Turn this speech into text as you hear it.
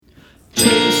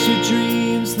your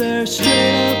dreams, they're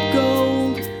straight up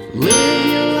gold. Live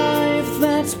your life,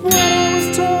 that's what I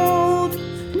was told.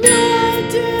 New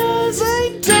ideas,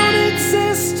 they don't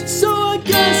exist, so I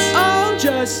guess I'll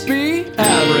just be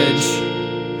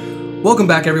average. Welcome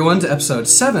back, everyone, to episode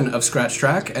 7 of Scratch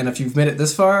Track, and if you've made it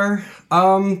this far,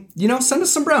 send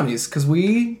us some brownies, because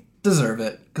we deserve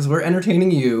it, because we're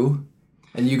entertaining you,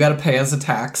 and you gotta pay us a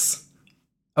tax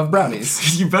of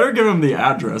brownies. You better give them the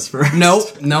address first.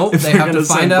 Nope, they have to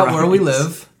find out where we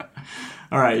live.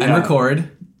 All right, and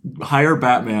record. Hire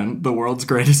Batman, the world's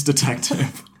greatest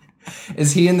detective.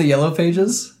 Is he in the Yellow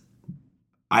Pages?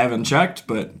 I haven't checked,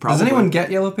 but probably. Does anyone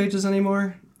get Yellow Pages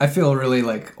anymore? I feel really,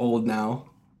 old now.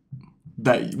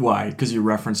 Why? Because you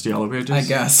referenced Yellow Pages? I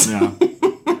guess. Yeah.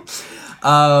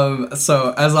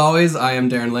 So, as always, I am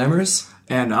Darren Lammers.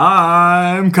 And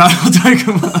I'm Kyle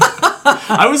Dykema.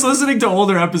 I was listening to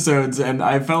older episodes, and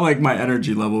I felt like my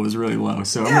energy level was really low,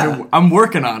 so I'm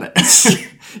working on it.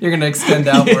 You're going to extend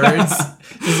out words?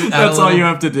 That's all you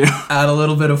have to do. Add a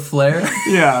little bit of flair?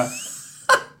 Yeah.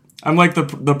 I'm like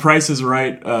the Price is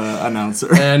Right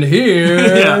announcer. And here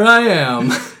I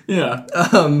am. Yeah.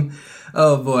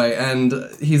 Oh boy, and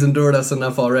he's endured us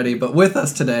enough already, but with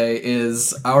us today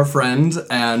is our friend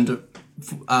and,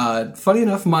 funny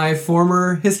enough, my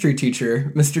former history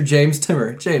teacher, Mr. James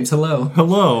Timmer. James, hello.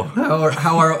 Hello.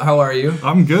 How are you?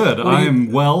 I'm good.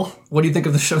 I'm well. What do you think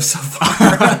of the show so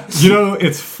far?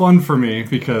 It's fun for me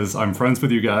because I'm friends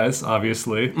with you guys,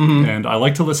 obviously, and I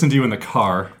like to listen to you in the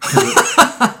car.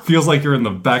 It feels like you're in the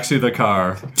backseat of the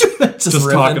car, just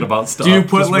talking about stuff. Do you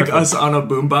put us on a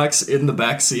boombox in the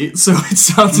back seat so it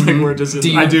sounds like we're just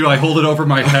in I do. I hold it over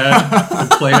my head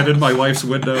and play it in my wife's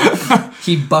window.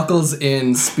 He buckles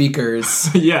in speakers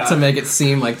to make it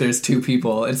seem like there's two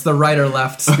people. It's the right or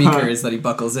left speakers that he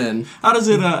buckles in. How does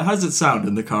it sound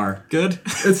in the car? Good?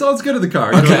 It sounds good in the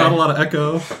car. Okay. Not a lot of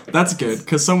echo. That's good,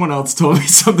 because someone else told me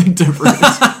something different.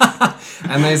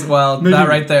 And that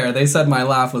right there, they said my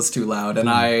laugh was too loud, and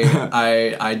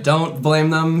I don't blame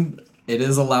them. It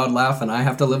is a loud laugh, and I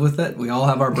have to live with it. We all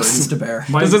have our burdens to bear.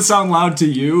 Does it sound loud to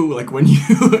you, like when you...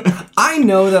 I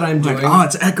know that I'm doing...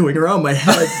 it's echoing around my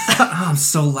head. I'm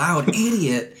so loud,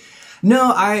 idiot.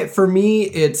 No, for me,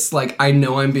 it's like, I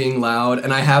know I'm being loud,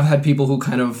 and I have had people who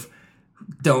kind of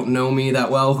don't know me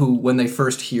that well, who, when they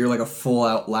first hear, a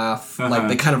full-out laugh,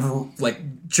 they kind of,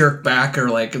 jerk back,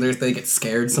 or, they get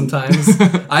scared sometimes.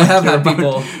 I have had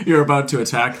people... You're about to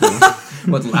attack them.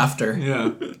 With laughter.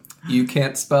 Yeah. You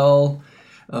can't spell...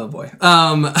 Oh, boy.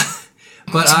 But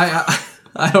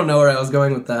I don't know where I was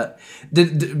going with that.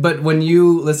 But when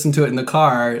you listen to it in the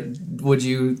car, would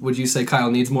you say Kyle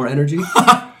needs more energy?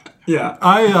 Yeah.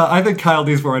 I think Kyle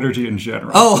needs more energy in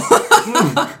general.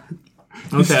 Oh!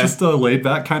 He's just a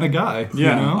laid-back kind of guy.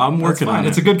 Yeah, I'm working on it.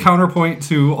 It's a good counterpoint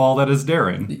to all that is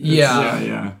Darren.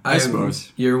 Yeah. I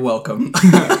suppose. You're welcome.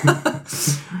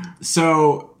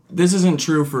 So, this isn't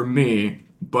true for me,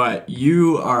 but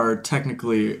you are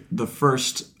technically the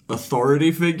first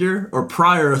authority figure, or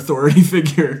prior authority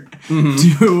figure,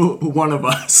 to one of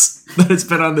us that has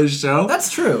been on this show. That's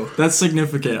true. That's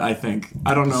significant, I think.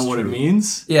 I don't know what it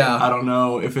means. Yeah. I don't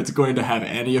know if it's going to have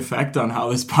any effect on how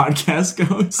this podcast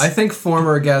goes. I think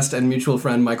former guest and mutual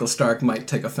friend Michael Stark might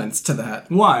take offense to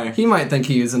that. Why? He might think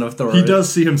he is an authority. He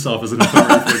does see himself as an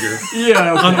authority figure.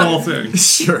 Yeah. Okay. On all things.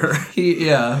 Sure.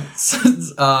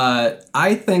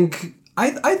 I think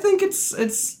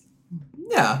it's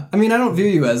yeah. I mean, I don't view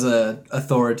you as a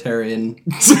authoritarian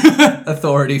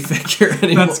authority figure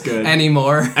anymore. That's good.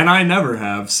 Anymore. And I never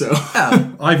have, so.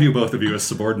 Yeah. I view both of you as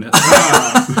subordinates.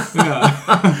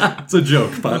 It's a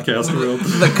joke, podcast world.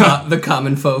 The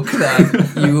common folk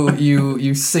that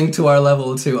you sink to our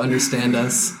level to understand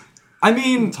us. I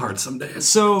mean, it's hard some days.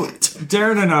 So,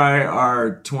 Darren and I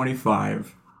are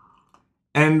 25.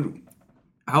 And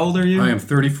how old are you? I am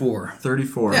 34.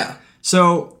 34. Yeah.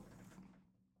 So,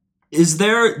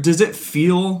 does it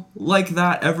feel like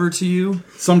that ever to you?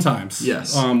 Sometimes.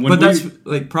 Yes. But that's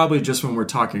probably just when we're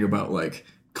talking about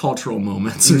cultural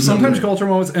moments or sometimes something. Cultural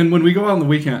moments, and when we go out on the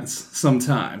weekends,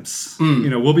 sometimes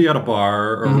we'll be at a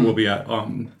bar, or we'll be at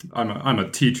I'm a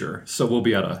teacher, so we'll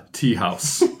be at a tea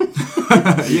house.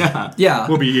 Yeah.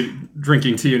 We'll be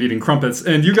drinking tea and eating crumpets,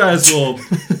 and you guys will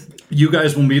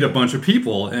meet a bunch of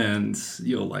people, and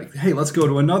you'll hey, let's go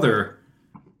to another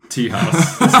tea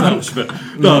house establishment.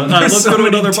 Let's go to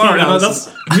another bar. And that's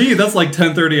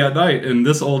 10:30 at night, and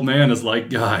this old man is like,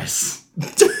 guys.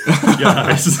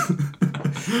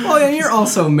 Well, and you're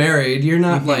also married. You're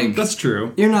not like That's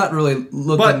true. you're not really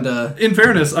looking to. But in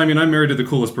fairness, I mean, I'm married to the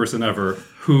coolest person ever,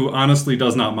 who honestly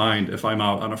does not mind if I'm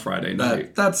out on a Friday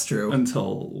night That's true.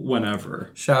 until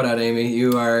whenever. Shout out, Amy.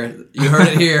 You heard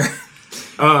it here.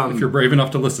 If you're brave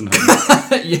enough to listen to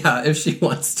me. Yeah, if she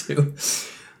wants to.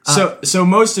 So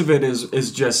most of it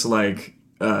is just like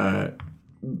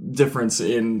difference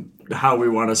in how we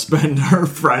want to spend our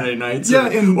Friday nights. Yeah,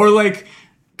 or like,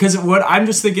 because what I'm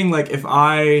just thinking, like, if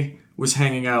I was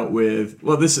hanging out with,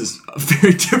 well, this is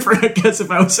very different, I guess, if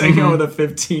I was hanging out with a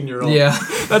 15-year-old. Yeah.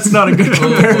 That's not a good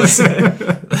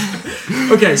comparison.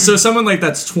 Okay, so someone like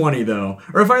that's 20 though,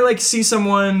 or if I like see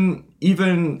someone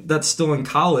even that's still in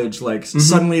college, like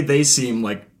suddenly they seem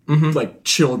like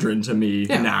children to me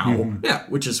now, Yeah.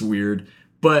 which is weird.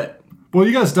 But Well,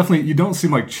 you guys you don't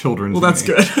seem like children. well, that's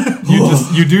good.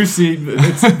 You do see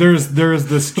there's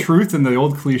this truth in the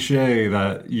old cliche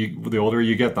that the older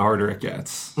you get, the harder it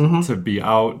gets to be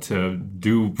out, to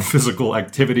do physical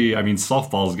activity. I mean,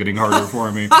 softball's getting harder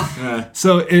for me.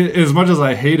 So as much as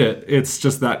I hate it, it's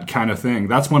just that kind of thing.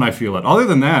 That's when I feel it. Other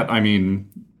than that, I mean,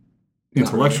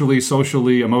 intellectually,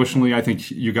 socially, emotionally, I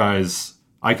think you guys,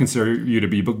 I consider you to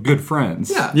be good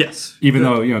friends. Yeah. Yes, Even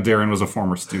though, Darren was a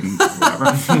former student or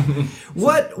whatever.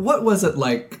 What was it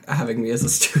like having me as a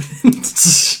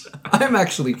student? I'm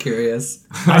actually curious.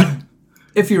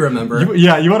 If you remember.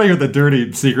 Yeah, you want to hear the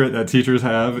dirty secret that teachers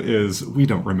have is we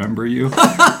don't remember you.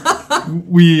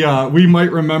 we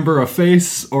might remember a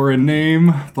face or a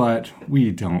name, but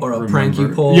we don't Or a remember. prank you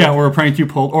pulled. Yeah, or a prank you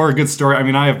pulled, or a good story. I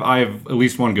mean, I have at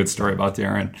least one good story about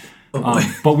Darren.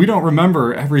 But we don't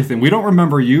remember everything. We don't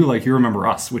remember you like you remember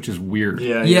us, which is weird.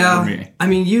 Yeah. For me. I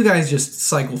mean, you guys just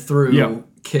cycle through Yeah.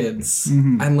 kids.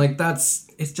 And like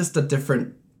it's just a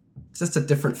different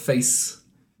face.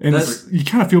 And you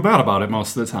kind of feel bad about it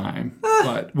most of the time.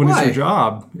 But when why? it's your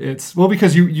job, it's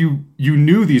because you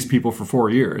knew these people for 4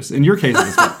 years. In your case, it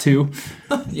was what, 2?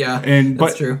 Yeah. And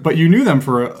that's true. But you knew them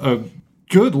for a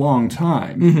good long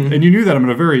time, and you knew them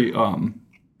at a very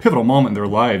pivotal moment in their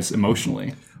lives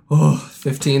emotionally.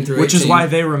 15 through 18. which is why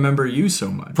they remember you so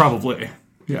much. Probably,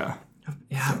 yeah.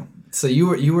 Yeah. So you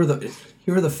were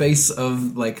the face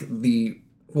of like the,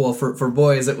 well, for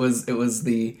boys it was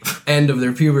the end of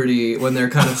their puberty when they're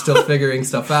kind of still figuring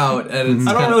stuff out, and it's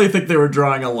I don't really think they were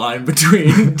drawing a line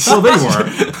between. Well, they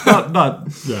were not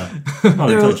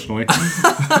intentionally.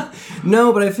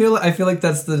 No, but I feel like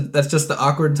that's just the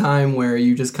awkward time where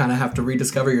you just kind of have to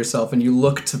rediscover yourself, and you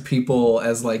look to people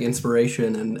as like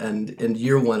inspiration, and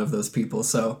you're one of those people.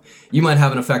 So you might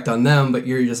have an effect on them, but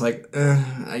you're just like,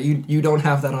 you don't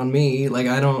have that on me. Like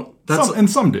I don't.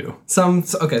 Some do. Some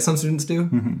students do.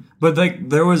 But like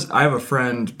I have a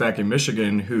friend back in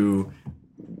Michigan who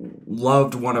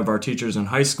loved one of our teachers in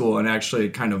high school and actually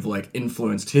kind of like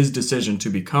influenced his decision to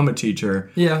become a teacher.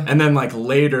 Yeah. And then like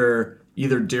later,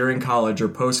 either during college or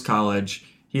post college,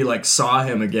 he like saw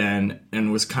him again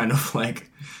and was kind of like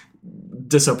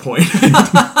disappointed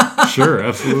Sure,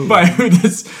 absolutely. by who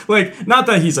this, like, not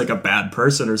that he's like a bad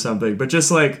person or something, but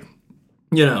just like,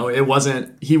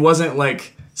 he wasn't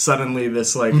like suddenly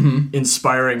this like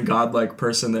inspiring godlike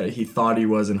person that he thought he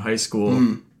was in high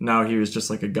school. Now he was just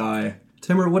like a guy.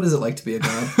 Timur, what is it like to be a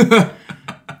god?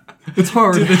 It's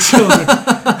hard. The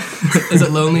children. Is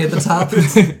it lonely at the top?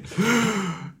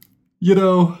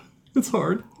 It's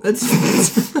hard.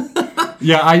 It's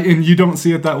Yeah, and you don't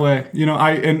see it that way.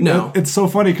 No. It's so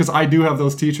funny because I do have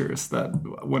those teachers that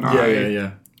when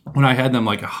I had them,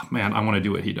 like, oh man, I want to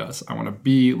do what he does. I want to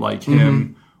be like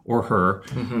him or her.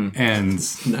 And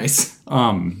nice.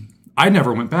 I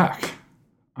never went back.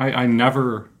 I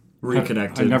never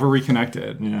Reconnected. I never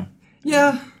reconnected. Yeah.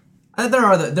 Yeah, there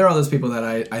are those people that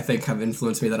I think have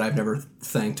influenced me that I've never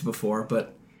thanked before.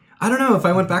 But I don't know if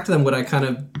I went back to them, would I kind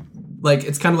of like?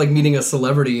 It's kind of like meeting a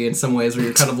celebrity in some ways, where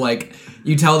you're kind of like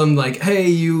you tell them like, "Hey,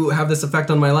 you have this effect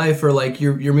on my life," or like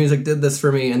your music did this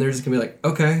for me, and they're just gonna be like,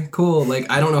 "Okay, cool." Like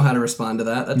I don't know how to respond to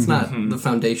that. That's not the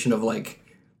foundation of like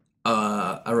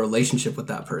a relationship with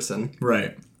that person,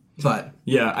 Right. but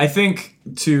Yeah, I think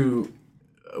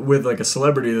with like a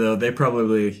celebrity though, they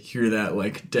probably hear that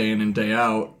like day in and day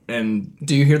out. And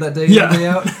do you hear that day in and day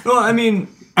out? Well, I mean,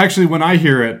 Actually, when I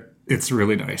hear it, it's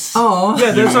really nice. Oh,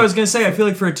 yeah, that's what I was gonna say. I feel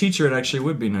like for a teacher, it actually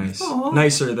would be nice,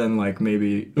 nicer than like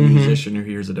maybe a musician who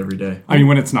hears it every day. I mean,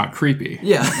 when it's not creepy.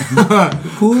 yeah.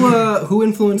 Who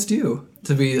influenced you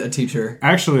to be a teacher?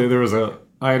 Actually,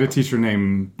 I had a teacher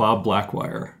named Bob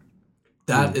Blackwire.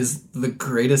 That is the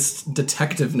greatest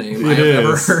detective name I have It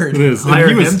ever is. heard. It is. And Hire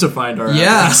he was- him to find our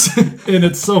Yes. And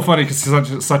it's so funny because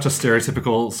he's such a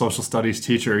stereotypical social studies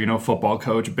teacher, football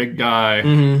coach, big guy.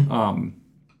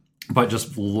 but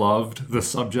just loved the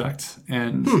subject.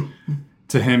 And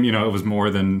to him, you know, it was more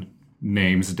than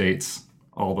names, dates,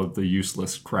 all of the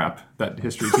useless crap that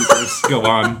history teachers go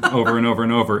on over and over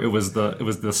and over. It was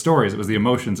the stories, it was the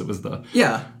emotions, it was the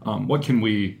what can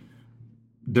we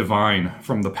divine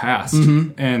from the past.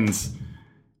 And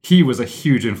he was a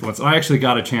huge influence. I actually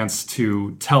got a chance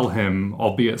to tell him,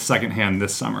 albeit secondhand,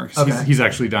 this summer. 'Cause he's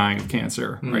actually dying of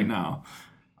cancer right now.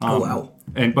 Oh, wow.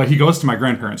 But he goes to my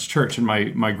grandparents' church, and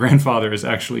my grandfather is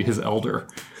actually his elder,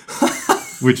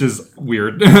 which is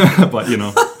weird. But, you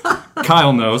know,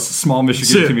 Kyle knows, small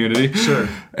Michigan community. Sure.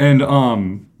 And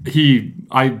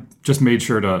I just made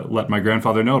sure to let my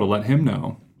grandfather know, to let him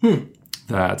know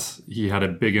that he had a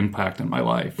big impact in my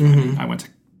life. I went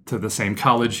to the same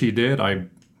college he did. I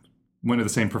went to the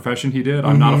same profession he did.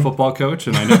 I'm not a football coach,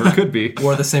 and I never could be.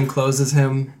 Wore the same clothes as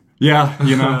him. Yeah,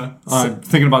 you know,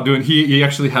 thinking about doing. He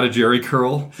actually had a Jerry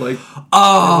curl. Like, it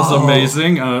was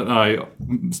amazing.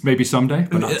 Maybe someday,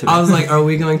 but not today. I was like, are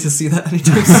we going to see that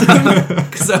anytime soon?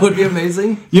 Because that would be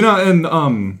amazing. You know,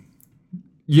 and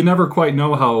you never quite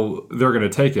know how they're going to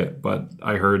take it, but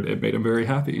I heard it made him very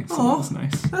happy. So that was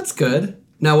nice. That's good.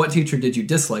 Now, what teacher did you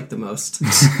dislike the most?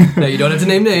 Now, you don't have to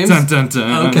name names. Dun, dun,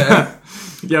 dun. Okay.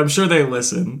 Yeah, I'm sure they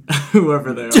listen,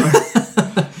 whoever they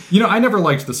are. You know, I never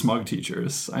liked the smug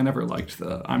teachers. I never liked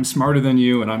the I'm smarter than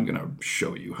you and I'm going to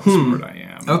show you how smart I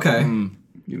am. Okay.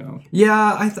 You know.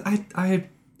 Yeah,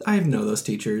 I know those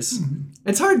teachers.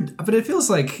 It's hard, but it feels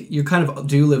like you kind of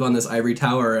do live on this ivory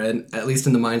tower, and at least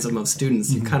in the minds of most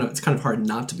students, it's kind of hard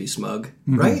not to be smug,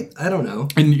 right? I don't know.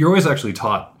 And you're always actually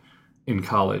taught in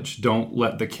college, don't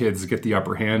let the kids get the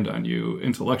upper hand on you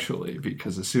intellectually,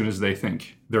 because as soon as they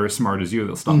think they're as smart as you,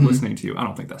 they'll stop listening to you. I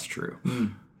don't think that's true.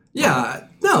 Yeah,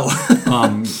 no.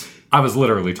 I was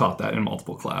literally taught that in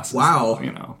multiple classes. Wow.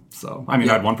 You know, so, I mean,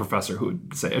 I had one professor who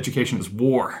would say, education is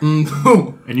war, and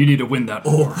you need to win that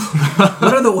war.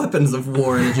 What are the weapons of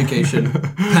war in education?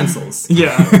 Pencils.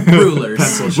 Yeah. Rulers.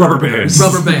 Pencils, Rubber bands.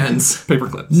 Rubber bands. Paper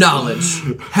clips. Knowledge.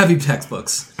 Heavy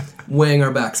textbooks. Weighing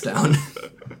our backs down.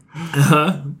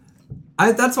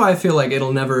 That's why I feel like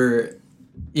it'll never...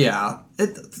 Yeah,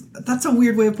 that's a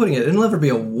weird way of putting it. It'll never be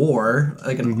a war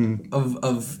like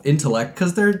of intellect,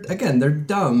 because they're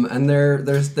dumb and they're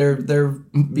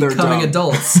becoming dumb.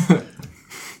 Adults.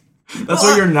 That's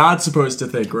what you're not supposed to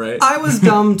think, right? I was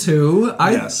dumb too.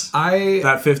 Yes.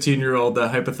 That 15-year-old,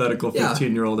 that hypothetical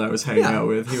 15-year-old I was hanging out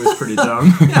with, he was pretty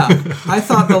dumb. Yeah, I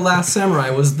thought The Last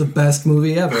Samurai was the best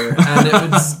movie ever, and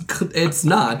it's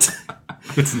not.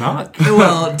 It's not.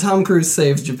 Well, Tom Cruise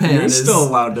Saves Japan. You're still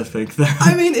allowed to think that.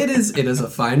 I mean, it is a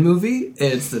fine movie.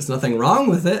 There's nothing wrong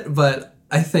with it, but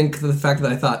I think the fact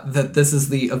that I thought that this is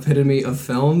the epitome of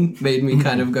film made me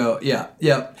kind of go,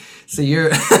 yep. So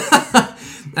you're...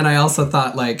 And I also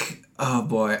thought, like, oh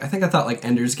boy, I thought like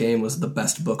Ender's Game was the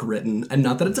best book written. And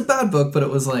not that it's a bad book, but it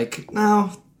was like,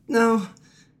 no,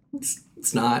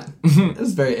 it's not. It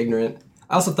was very ignorant.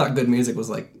 I also thought Good Music was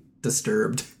like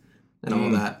Disturbed and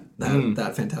all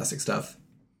that fantastic stuff.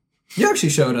 You actually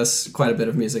showed us quite a bit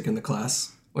of music in the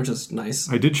class, which is nice.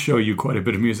 I did show you quite a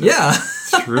bit of music. Yeah.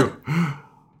 It's true.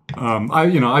 I'm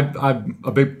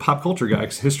a big pop culture guy,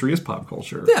 because history is pop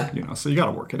culture. Yeah. You know, so you got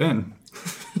to work it in.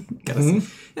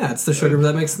 Yeah, it's the sugar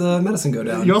that makes the medicine go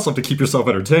down. You also have to keep yourself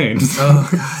entertained. Oh,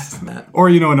 God, Matt. Or,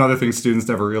 you know, another thing students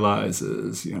never realize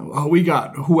is, you know, we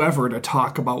got whoever to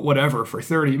talk about whatever for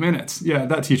 30 minutes. Yeah,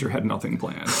 that teacher had nothing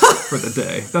planned for the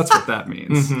day. That's what that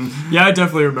means. Yeah, I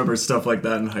definitely remember stuff like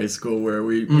that in high school, where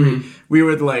we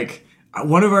would, like,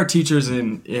 one of our teachers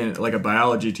in like a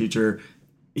biology teacher,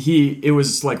 it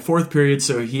was like fourth period,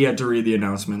 so he had to read the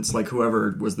announcements. Like,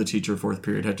 whoever was the teacher fourth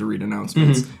period had to read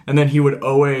announcements. And then he would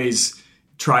always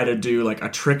try to do like a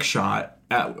trick shot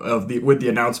with the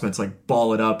announcements, like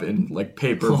ball it up in like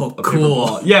paper. Oh, a paper cool.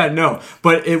 ball. Yeah, no,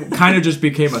 but it kind of just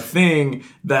became a thing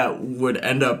that would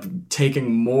end up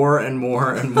taking more and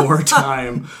more and more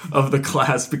time of the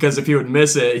class, because if he would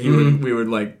miss it, he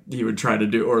would try to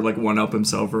do, or like one up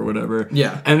himself or whatever.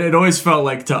 Yeah. And it always felt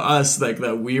like to us like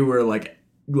that we were like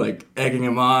egging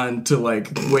him on to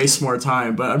like waste more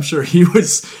time, but I'm sure he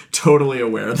was totally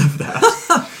aware of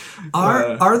that.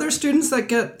 Are there students that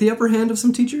get the upper hand of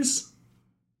some teachers?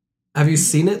 Have you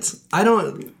seen it? I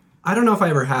don't know if I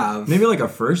ever have. Maybe like a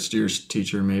first year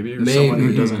teacher, maybe, or someone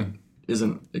who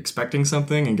isn't expecting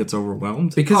something and gets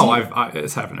overwhelmed. Because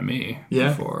it's happened to me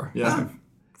before. Yeah. I've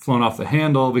flown off the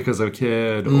handle because of a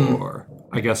kid, or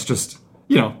I guess just,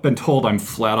 you know, been told I'm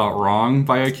flat out wrong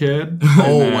by a kid.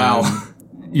 Oh, wow.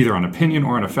 Either on opinion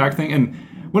or on a fact thing. And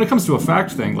when it comes to a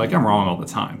fact thing, like I'm wrong all the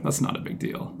time. That's not a big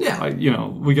deal. Yeah.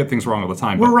 We get things wrong all the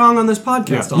time. We're but- wrong on this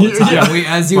podcast Yeah. all the time.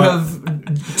 Yeah. As you have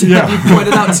Yeah.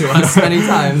 pointed out to us many It's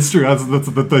times. true. That's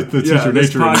the teacher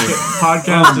this nature in me.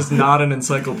 podcast is not an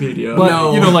encyclopedia. But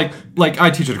No. like I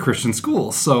teach at a Christian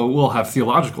school, so we'll have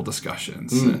theological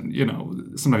discussions, and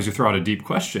sometimes you throw out a deep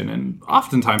question, and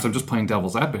oftentimes I'm just playing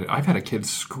devil's advocate. I've had a kid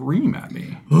scream at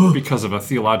me because of a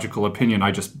theological opinion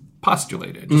I just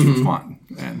postulated just for fun.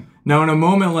 And Now, in a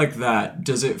moment like that,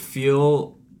 does it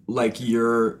feel like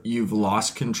you've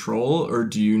lost control, or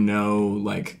do you know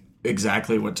like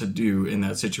exactly what to do in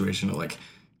that situation to like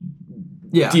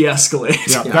Yeah. de-escalate?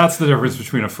 yeah, that's the difference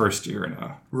between a first year and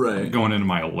Right. going into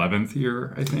my 11th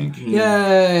year, I think.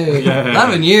 Yay. Yay.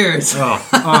 11 years.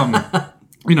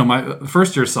 My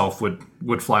first year self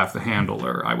would fly off the handle,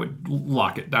 or I would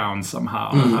lock it down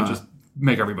somehow and just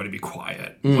make everybody be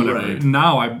quiet. Whatever. Right.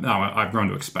 Now I've grown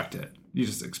to expect it. You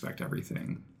just expect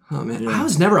everything. Oh man, I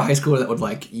was never a high schooler that would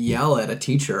like yell at a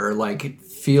teacher or like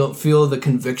feel the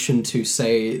conviction to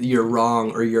say you're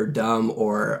wrong or you're dumb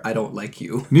or I don't like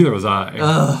you. Neither was I.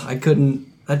 I couldn't.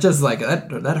 That just like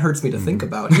that hurts me to think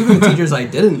about. Even the teachers I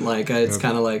didn't like, it's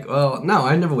kind of like, well, no,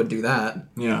 I never would do that.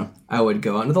 Yeah. I would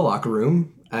go out into the locker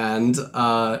room and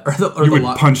you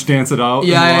would punch dance it out. in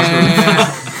the locker room.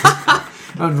 yeah.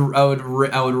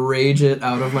 I would rage it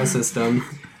out of my system,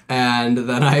 and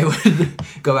then I would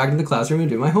go back into the classroom and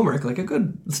do my homework like a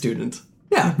good student.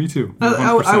 Yeah, Me too. I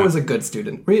 100%. was a good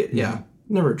student. Yeah,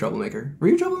 never a troublemaker. Were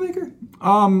you a troublemaker?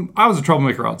 I was a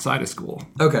troublemaker outside of school.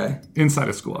 Okay. Inside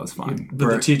of school, I was fine. But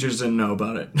the teachers didn't know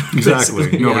about it. Exactly.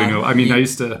 Basically. Nobody Yeah. knew. I mean, I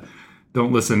used to.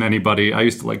 Don't listen to anybody. I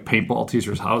used to like paintball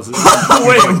teachers' houses.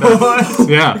 Wait, what?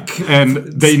 Yeah, and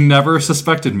they never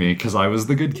suspected me because I was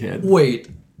the good kid. Wait.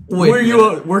 Were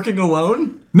you working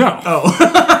alone? No. Oh.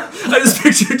 I just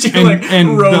pictured you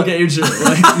And rogue the- agent.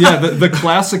 Like, Yeah, the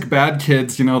classic bad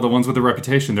kids, the ones with the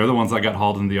reputation, they're the ones that got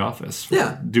hauled into the office for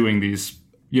Yeah. doing these,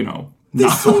 not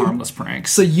so harmless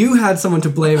pranks. So you had someone to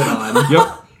blame it on. Yep.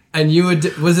 And you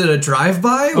would. Was it a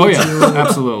drive-by? Oh, yeah,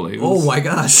 absolutely. It was- Oh my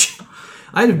gosh.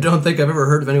 I don't think I've ever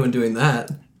heard of anyone doing that.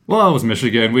 Well, it was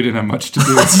Michigan. We didn't have much to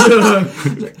do.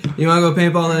 You want to go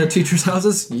paintball at teachers'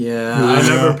 houses? Yeah. I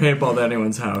never paintballed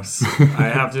anyone's house. I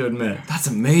have to admit. That's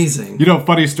amazing.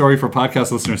 Funny story for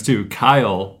podcast listeners, too.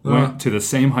 Kyle went to the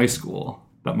same high school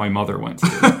that my mother went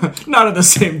to. Not at the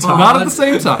same time. Not at the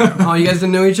same time. Oh, you guys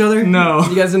didn't know each other? No.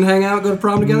 You guys didn't hang out, go to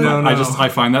prom together? No, no. I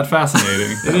find that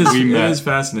fascinating. It We met is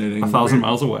fascinating. 1,000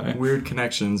 miles away. Weird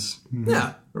connections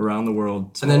Yeah. around the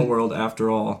world. Small then- world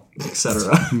after all,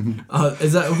 etc.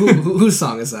 Is that whose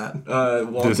song is that?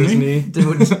 Walt Disney?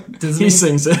 Disney? He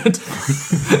sings it.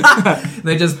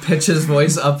 They just pitch his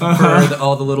voice up for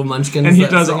all the little munchkins. And he that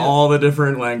does sing it. all the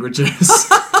different languages.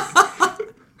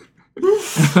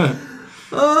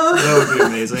 That would be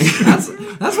amazing.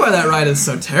 That's why that ride is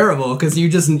so terrible, because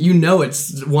you know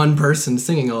it's one person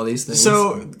singing all these things.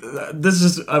 So, this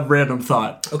is a random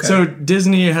thought. Okay. So,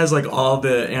 Disney has like all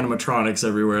the animatronics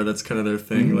everywhere. That's kind of their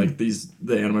thing. Like the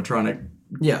animatronic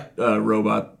yeah.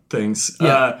 robot things.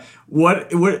 Yeah.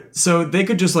 What? So they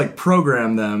could just like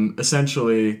program them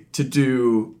essentially to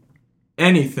do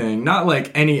anything, not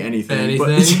like anything. But,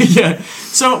 Anything? yeah.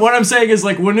 So what I'm saying is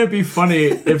like, wouldn't it be funny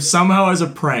if somehow as a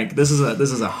prank, this is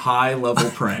a high level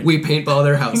prank. We paintball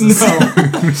their houses.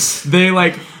 They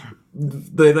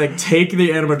take the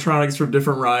animatronics from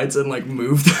different rides and like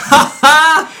move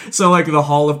them. So like the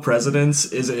Hall of Presidents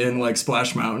is in like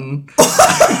Splash Mountain.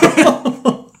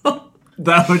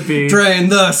 That would be. Drain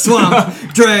the swamp!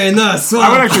 Drain the swamp!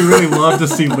 I would actually really love to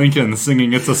see Lincoln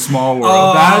singing "It's a Small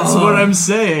World." That's what I'm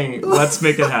saying. Let's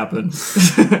make it happen.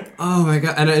 Oh my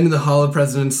god! And in the Hall of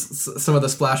Presidents, some of the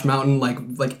Splash Mountain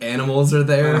like animals are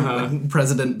there, like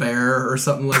President Bear or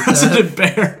something like that. President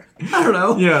Bear. I don't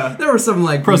know. Yeah. there were some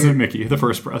like President Mickey, the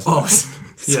first president.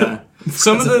 Yeah.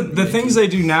 Some of the things they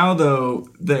do now though,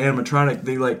 the animatronic,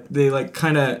 they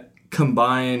kind of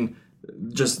combine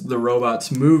just the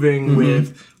robots moving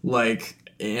with like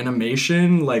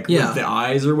animation, like with the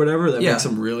eyes or whatever that makes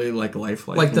them really like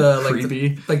lifelike, like and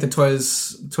creepy. like the Toy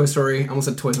Story. I almost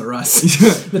said Toys R Us.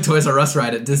 The Toys R Us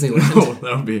ride at Disneyland. Oh,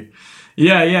 that would be.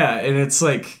 Yeah, and it's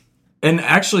like, and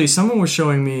actually, someone was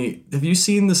showing me. Have you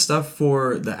seen the stuff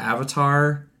for the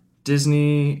Avatar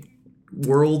Disney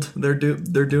World? They're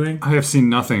doing. I have seen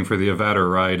nothing for the Avatar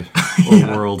ride or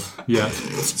world yet.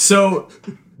 So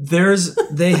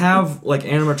they have like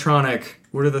animatronic.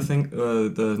 What are the thing?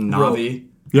 The Navi.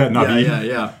 Yeah, Navi.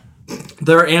 Yeah.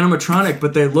 They're animatronic,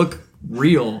 but they look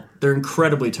real. They're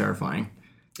incredibly terrifying.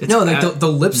 No, like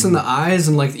the lips and the eyes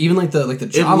and like even like the It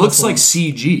jaw. looks like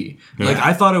CG. Yeah. Like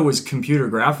I thought it was computer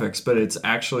graphics, but it's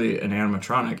actually an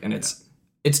animatronic, and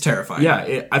it's terrifying. yeah.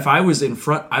 If I was in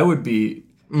front, I would be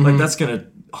like, that's gonna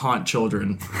haunt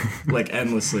children like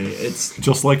endlessly. It's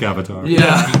Just like Avatar.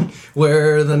 Yeah,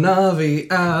 we're the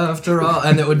Na'vi after all,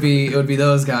 and it would be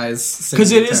those guys.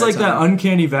 because it is like that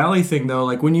uncanny valley thing, though.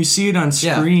 Like when you see it on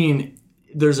Yeah. screen,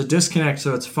 there's a disconnect,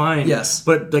 so it's fine. Yes.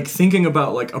 But like thinking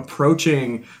about like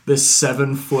approaching this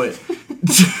 7-foot,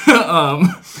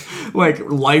 like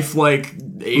lifelike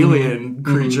alien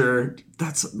creature,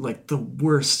 that's like the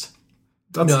worst.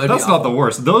 That's, No, it'd be that's not the awful.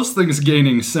 worst. Those things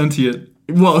gaining sentient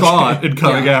Well, thought and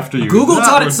coming Yeah. after you. Google that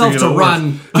taught would itself be to the worst.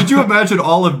 run. Did you imagine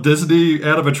all of Disney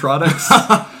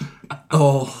animatronics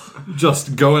Oh,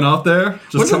 just going out there,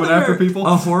 just Wasn't coming there after people?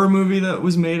 A horror movie that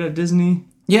was made at Disney,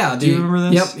 yeah. Do you remember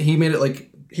this? Yep, he made it like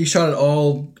he shot it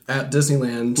all at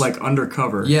Disneyland. like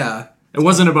undercover. yeah, It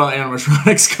wasn't about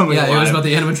animatronics coming yeah. alive. It was about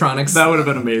the animatronics. That would have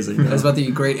been amazing. It was about the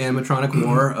Great Animatronic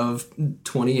War of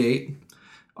 28.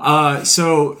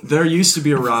 So there used to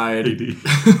be a ride.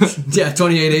 Yeah,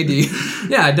 28 AD.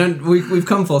 Yeah, we've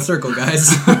come full circle,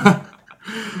 guys.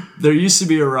 There used to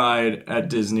be a ride at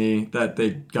Disney that they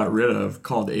got rid of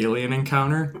called Alien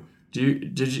Encounter.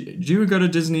 Did you go to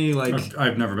Disney? Like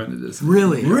I've never been to Disney.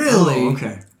 really? Really? Oh,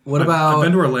 okay. What I've about?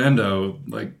 been to Orlando,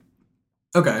 like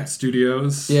Okay.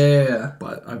 studios. Yeah.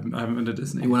 But I haven't been to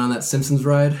Disney. You went on that Simpsons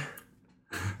ride.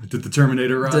 Did the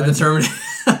Terminator ride? Did the Terminator?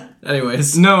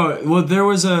 Anyways. No, well, there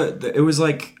was it was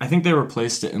like, I think they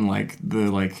replaced it in like the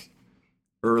like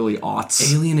early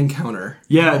aughts. Alien Encounter.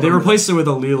 Yeah, they replaced it with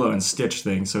a Lilo and Stitch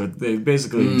thing, so they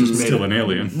basically just made Still it. an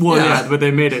alien. Well, Yeah. yeah, but they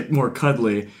made it more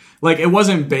cuddly. Like it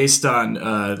wasn't based on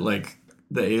like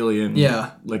the Alien,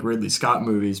 Yeah. like Ridley Scott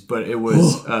movies, but it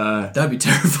was. That'd be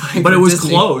terrifying. But for it was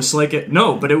Disney. close. Like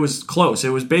but it was close. It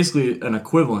was basically an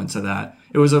equivalent to that.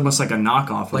 It was almost like a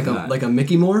knockoff Like of a that. like a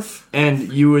Mickey morph.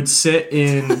 And you would sit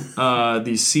in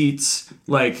these seats,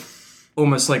 like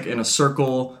almost like in a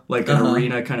circle, like an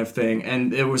arena kind of thing.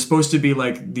 And it was supposed to be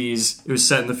like these. It was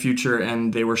set in the future,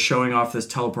 and they were showing off this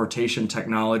teleportation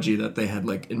technology that they had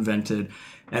like invented.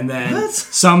 And then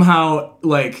somehow,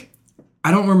 like,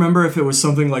 I don't remember if it was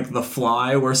something like The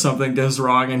Fly, where something goes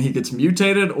wrong and he gets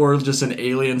mutated, or just an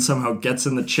alien somehow gets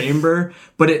in the chamber,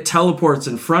 but it teleports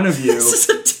in front of you. This is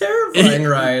a terrifying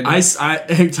ride.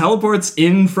 It teleports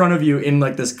in front of you in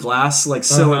like this glass like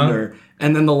cylinder,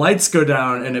 and then the lights go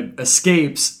down and it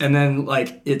escapes, and then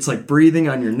like it's like breathing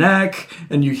on your neck,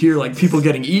 and you hear like people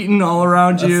getting eaten all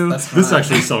around you. That's This hot.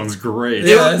 actually sounds great.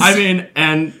 Yeah. I mean,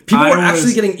 and People I were was-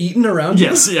 actually getting eaten around you.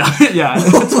 yes, yeah,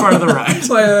 it's part of the ride. That's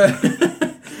why,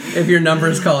 if your number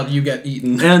is called, you get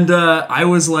eaten. And I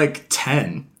was like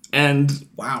 10 and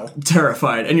Wow.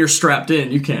 terrified, and you're strapped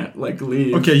in. You can't like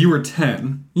leave. Okay, you were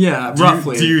 10. Yeah, Do you-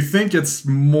 roughly. Do you think it's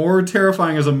more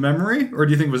terrifying as a memory, or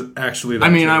do you think it was actually that I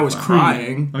mean, I was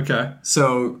terrifying? crying, Okay.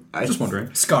 so I Just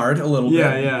wondering. Scarred a little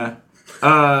Yeah, bit.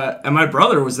 yeah. And my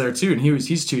brother was there too, and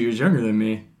he's 2 years younger than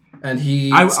me. And he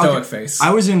Stoic stoic face. I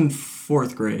was in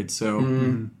 4th grade,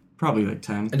 so probably like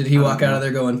 10. and did he walk out of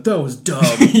there going, "That was dumb,"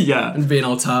 Yeah. and being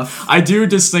all tough? I do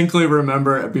distinctly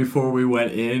remember before we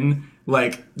went in,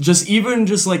 like just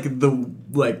like the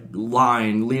like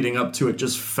line leading up to it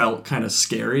just felt kind of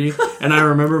scary, and I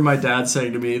remember my dad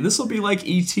saying to me, "This will be like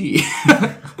E.T."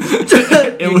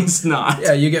 It was not.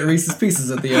 Yeah, you get Reese's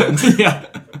Pieces at the end. Yeah.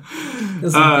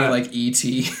 This would be like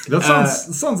E.T. That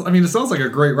sounds. I mean, it sounds like a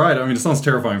great ride. I mean, it sounds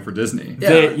terrifying for Disney.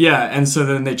 Yeah. And so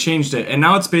then they changed it, and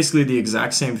now it's basically the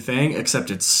exact same thing, except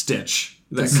it's Stitch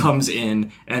that comes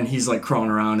in, and he's like crawling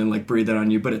around and like breathing on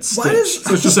you, but it's Stitch. Why does-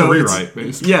 So it's just a rewrite,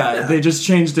 basically. Yeah, they just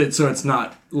changed it so it's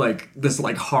not like this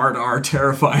like hard R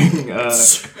terrifying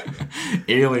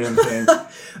alien thing.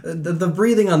 The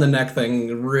breathing on the neck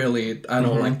thing really, I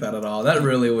don't like that at all. That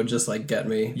really would just like get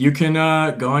me. You can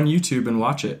go on YouTube and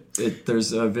watch it.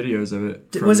 There's videos of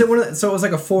it. Was it one of the, so it was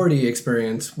like a 4D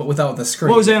experience, but without the screen?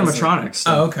 Well, it was wasn't it? animatronics.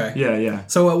 stuff. Oh, okay. Yeah.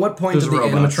 So at what point There's did the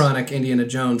robots. animatronic Indiana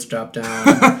Jones drop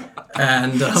down?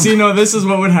 And See, no, this is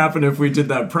what would happen if we did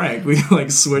that prank. We like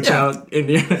switch Yeah. out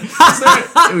Indiana.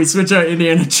 We switch out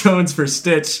Indiana Jones for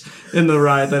Stitch in the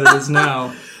ride that it is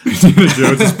now. Indiana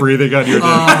Jones is breathing on your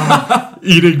neck,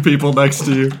 eating people next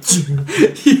to you.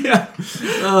 Yeah.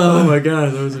 Oh my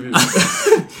god, that was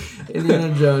amazing.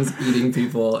 Indiana Jones eating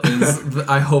people is,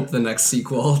 I hope, the next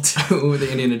sequel to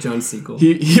the Indiana Jones sequel.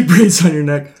 He breathes on your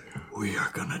neck. We are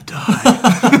gonna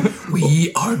die.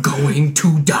 We are going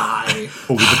to die.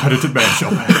 Only the penitent man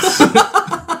shall pass.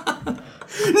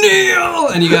 Neil!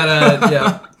 And you gotta,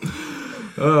 yeah.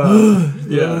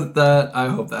 Yeah. That I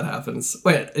hope that happens.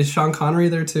 Wait, is Sean Connery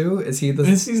there too? Is he the?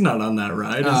 He's not on that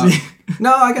ride, is he?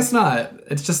 No, I guess not.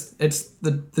 It's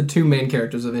the two main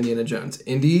characters of Indiana Jones,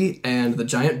 Indy and the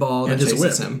giant ball that And his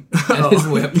chases whip. him, and his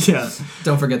whip. Yeah.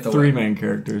 Don't forget the Three whip. main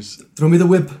characters. Throw me the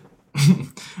whip.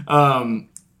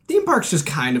 Theme parks just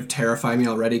kind of terrify me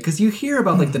already because you hear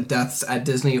about like the deaths at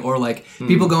Disney or like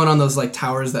people going on those like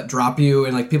towers that drop you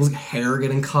and like people's hair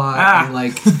getting caught and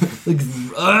like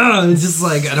it's just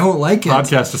like I don't like it.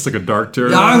 Podcast just like a dark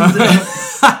turn.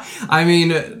 I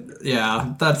mean,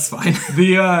 yeah, that's fine.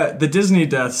 The Disney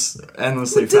deaths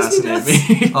endlessly Disney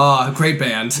fascinate me. Oh, great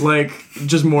band. Like,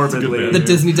 just morbidly. The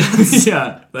Disney deaths.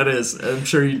 Yeah, that is. I'm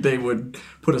sure they would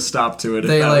put a stop to it if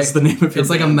They that like was the name of your it's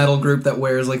like a band. metal group that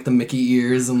wears like the Mickey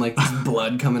ears and like there's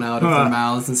blood coming out of their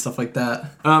mouths and stuff like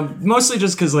that. Mostly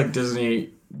just because, like,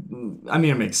 Disney... I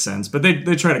mean, it makes sense, but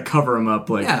they try to cover them up,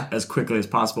 like, Yeah. as quickly as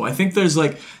possible. I think there's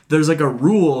a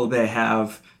rule they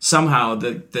have somehow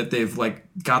that they've, like,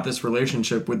 got this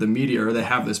relationship with the media, or they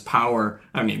have this power.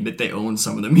 I mean, but they own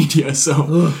some of the media,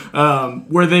 so...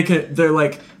 where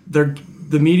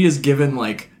the media's given,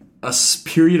 like, a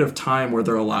period of time where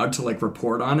they're allowed to, like,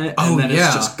 report on it, and then yeah.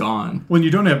 it's just gone. When you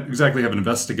don't exactly have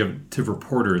investigative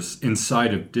reporters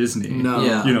inside of Disney, No.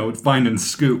 Yeah. you know, finding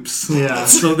scoops. Yeah.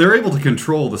 So they're able to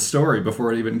control the story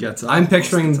before it even gets out. I'm most of the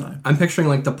picturing time.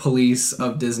 like the police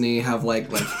of Disney have like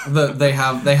they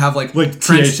have like Like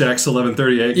THX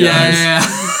 1138 guys. yeah.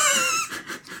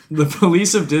 The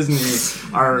police of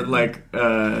Disney are, like,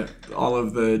 all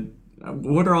of the...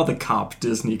 What are all the cop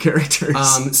Disney characters?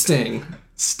 Sting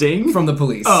Sting? from the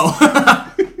police.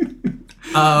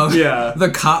 Oh. Yeah. The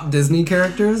cop Disney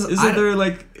characters. Isn't there,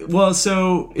 like... Well,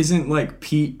 so isn't, like,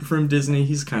 Pete from Disney?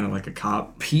 He's kind of like a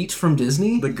cop. Pete from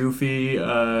Disney? The goofy,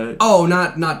 Oh,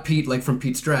 not Pete like from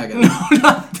Pete's Dragon. No.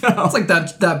 It's like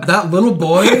that little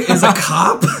boy is a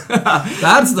cop.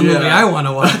 That's the movie Yeah. I want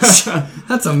to watch.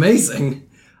 That's amazing.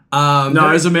 No,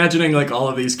 I was imagining, like, all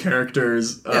of these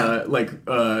characters, people Like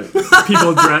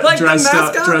the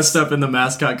mascots? dressed up in the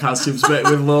mascot costumes, but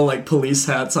with little, like, police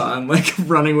hats on, like,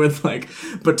 running with, like,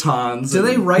 batons. Do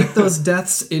they write those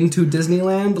deaths into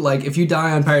Disneyland? Like, if you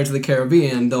die on Pirates of the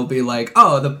Caribbean, they'll be like,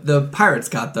 "Oh, the pirates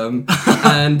got them,"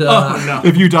 and No.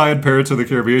 If you die in Pirates of the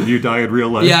Caribbean, you die in real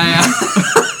life. yeah.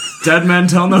 Dead men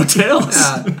tell no tales.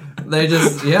 They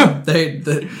just they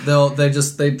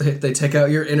take out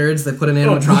your innards, they put in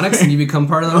animatronics, and you become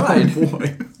part of the ride.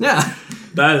 Boy. Yeah,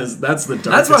 That's the darkest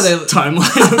That's why they-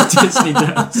 timeline of Disney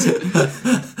deaths.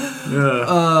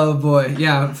 oh boy,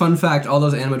 yeah. Fun fact: all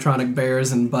those animatronic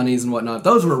bears and bunnies and whatnot,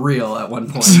 those were real at one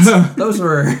point.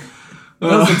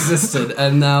 Those existed,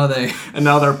 and now they And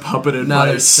now they're puppeted Now by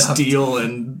they're stuffed. steel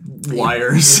and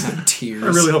wires. have tears. I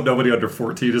really hope nobody under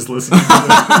 14 is listening.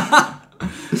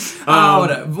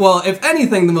 Whatever. Well, if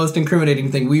anything, the most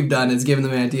incriminating thing we've done is given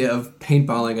them an idea of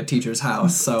paintballing a teacher's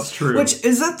house. So, it's true. Which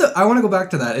is that the? I want to go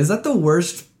back to that. Is that the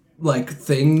worst like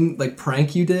thing, like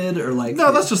prank you did, or like?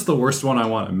 No, that's just the worst one I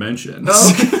want to mention.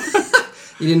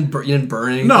 you didn't burn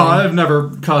anything. No, I've never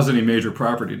caused any major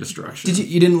property destruction. Did you?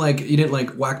 You didn't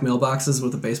like whack mailboxes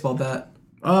with a baseball bat?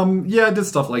 Yeah, I did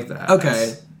stuff like that.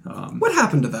 Okay. What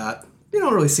happened to that? You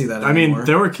don't really see that I anymore. mean,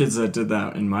 there were kids that did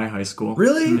that in my high school.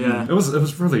 Really? Yeah, It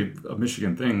was really a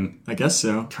Michigan thing. I guess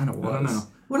so. Kind of was. I don't know.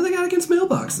 What do they got against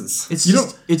mailboxes?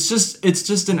 It's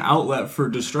just an outlet for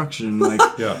destruction. Like,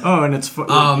 Yeah. Oh, and it's fun.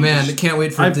 Oh man, can't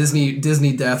wait for Disney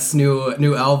Death's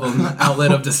new album,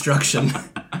 Outlet of Destruction.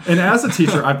 And as a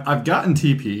teacher, I've gotten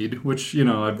TP'd, which, you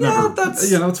know, I've never... that's-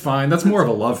 You know, it's fine. That's more of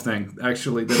a love thing,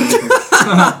 actually. Than anything.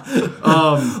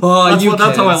 Oh,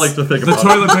 That's how I like to think the about it.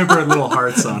 toilet paper had little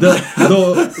hearts on it.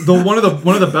 One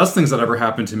of the best things that ever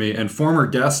happened to me, and former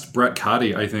guest Brett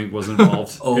Cotty, I think, was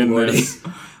involved in Lordy. this,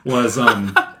 was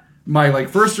my like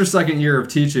first or second year of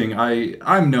teaching.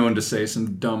 I'm known to say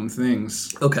some dumb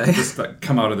things. Okay. Just that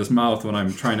come out of this mouth when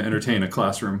I'm trying to entertain a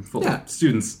classroom full Yeah. of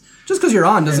students. Just because you're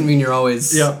on doesn't mean you're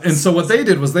always. Yeah, and so what they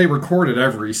did was they recorded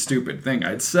every stupid thing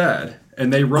I'd said,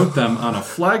 and they wrote them on a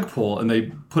flagpole, and they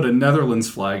put a Netherlands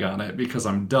flag on it because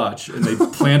I'm Dutch, and they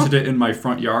planted it in my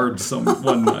front yard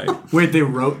one night. Wait, they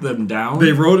wrote them down?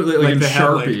 They wrote it like in they had,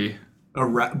 like, Sharpie.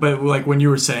 but like when you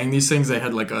were saying these things, they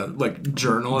had like a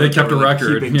journal. They that kept were, a like,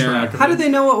 record, keeping yeah. track of How it. did they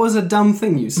know what was a dumb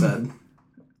thing you said?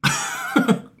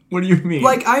 What do you mean?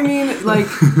 Like, I mean, like,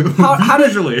 how did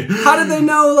Usually. they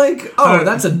know? Like, oh,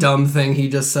 that's a dumb thing he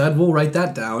just said. We'll write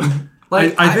that down.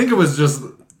 Like, I think it was just...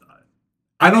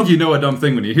 I think you know a dumb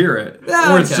thing when you hear it,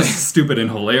 Yeah, or it's okay. just stupid and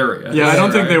hilarious. Yeah, I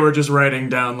don't think right? they were just writing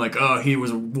down like, oh, he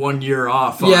was 1 year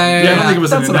off. on- Yeah, yeah, Yeah, I don't think it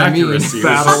was That's an what I mean. inaccuracy. It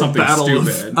was just something Battle of-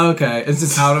 stupid. Okay, it's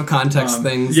just out of context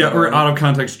things. Yeah, that or are- out of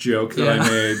context joke that Yeah. I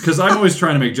made because I'm always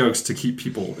trying to make jokes to keep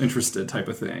people interested, type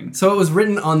of thing. So it was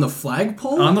written on the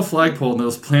flagpole? On the flagpole, and it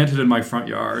was planted in my front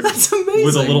yard. That's amazing.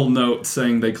 With a little note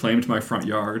saying they claimed my front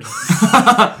yard.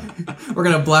 We're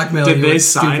gonna blackmail you. Did they with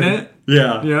sign stupid- it?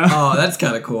 Yeah. Yeah. Oh, that's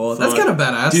kind of cool. That's kind of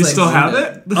badass. Do you They still signed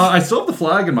have it? I still have the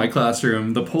flag in my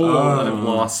classroom. The pole I've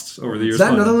lost over the years.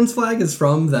 That but- Netherlands flag is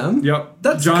from them. Yep.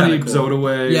 That's Johnny kinda cool.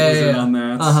 Zodaway Yeah, was yeah, in yeah. on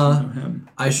that. Uh-huh.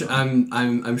 You know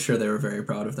him. I'm sure they were very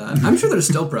proud of that. I'm sure they're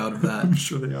still proud of that. I'm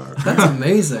sure they are. That's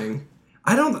amazing.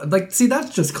 I don't like see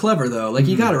that's just clever though. Like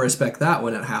you gotta respect that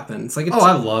when it happens. Like it's, Oh,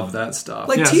 I love that stuff.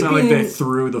 like Yeah, it's not like they TPing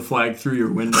threw the flag through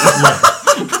your window.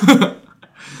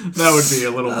 That would be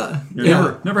a little.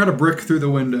 yeah. Never had a brick through the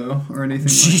window or anything.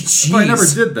 Jeez. I never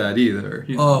did that either.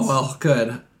 You know. Oh well,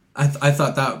 good. I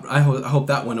thought that I hope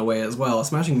that went away as well.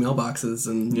 Smashing mailboxes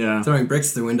and Yeah. throwing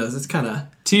bricks through windows. It's kind of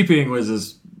TPing was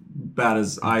as bad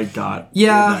as I got. with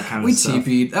yeah. that kind of We stuff.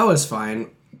 TP'd. That was fine.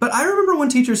 But I remember one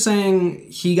teacher saying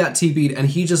he got TP'd and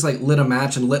he just like lit a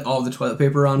match and lit all of the toilet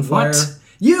paper on fire. What?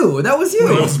 That was you.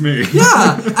 That was me.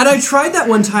 Yeah, and I tried that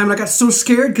one time and I got so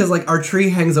scared because like our tree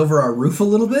hangs over our roof a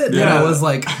little bit, and Yeah. I was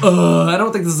like, I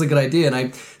don't think this is a good idea, and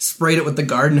I sprayed it with the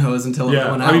garden hose until it Yeah,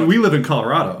 went out. I mean, we live in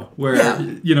Colorado, where Yeah.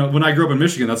 you know, when I grew up in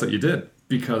Michigan, that's what you did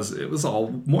because it was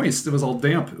all moist, it was all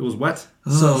damp, it was wet,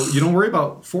 so you don't worry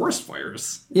about forest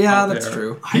fires. Yeah, out that's there.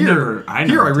 true. Here, I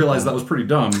here, never I did realized that was pretty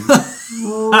dumb.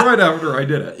 right after I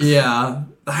did it. Yeah,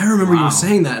 I remember Wow. you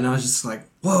saying that, and I was just like,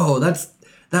 whoa,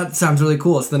 that sounds really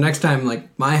cool. So the next time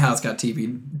like my house got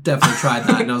TP'd, definitely tried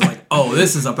that, and I was like, oh,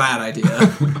 this is a bad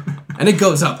idea, and it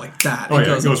goes up like that. Oh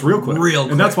yeah, it goes real quick, real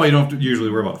quick. and that's why you don't have to usually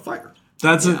worry about fire.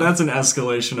 That's an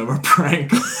escalation of a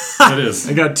prank. It is.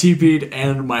 I got TP'd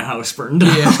and my house burned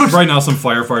down. Yeah, Right now, some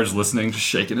firefighters listening, just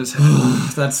shaking his head.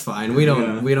 that's fine. We don't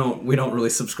Yeah. we don't really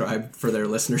subscribe for their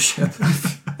listenership.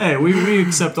 Hey, we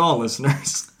accept all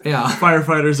listeners. Yeah.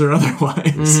 Firefighters or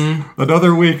otherwise.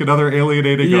 Another week, another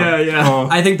alienating. Yeah, yeah.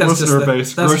 I think that's just listener the-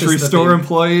 base. that's Grocery just the store thing.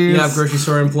 employees. Yeah, grocery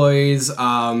store employees,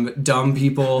 dumb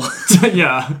people,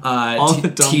 Yeah. All the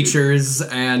dumb teachers,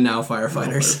 and now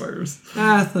firefighters.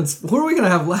 Firefighters. That's who are we gonna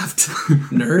have left?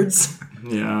 Nerds.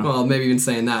 people. Yeah. Well, maybe even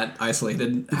saying that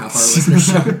isolated half our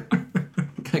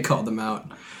listenership. I called them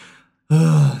out.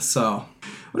 So,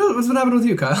 what's been happening with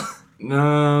you,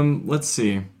 Kyle? Let's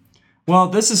see. Well,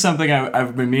 this is something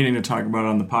I've been meaning to talk about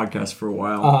on the podcast for a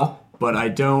while, but I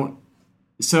don't.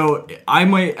 So I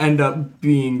might end up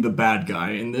being the bad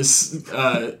guy in this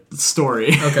story,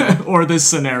 Okay. or this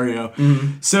scenario.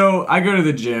 So I go to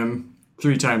the gym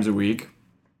 3 times a week.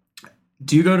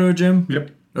 Do you go to a gym?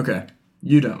 Yep. Okay,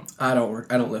 you don't. I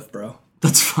don't lift, bro.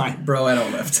 That's fine. Bro, I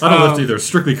don't lift. I don't lift either.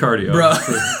 Strictly cardio. Bro.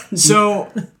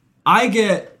 So I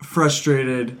get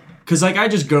frustrated because like I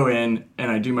just go in and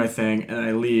I do my thing and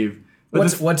I leave.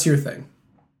 But What's your thing?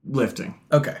 lifting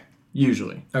Okay.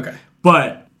 usually, Okay.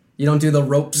 but You don't do the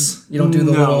ropes. You don't do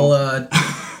the No.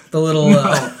 little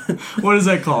what is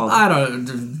that called? I don't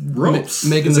know. Ropes.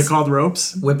 Making Is the it called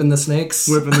ropes? whipping the snakes.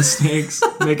 Whipping the snakes,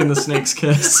 making the snakes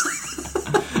kiss.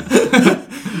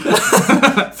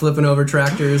 Flipping over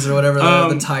tractors or whatever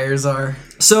the tires are.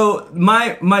 So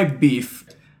my beef,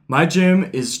 my gym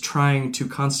is trying to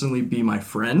constantly be my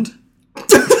friend.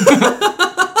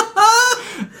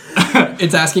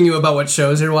 It's asking you about what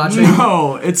shows you're watching.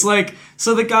 No, it's like,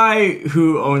 so the guy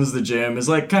who owns the gym is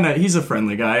like he's a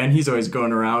friendly guy and he's always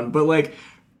going around, but like,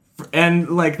 and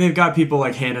like they've got people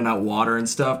like handing out water and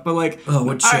stuff, but like, Oh,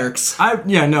 what jerks.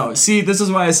 See, this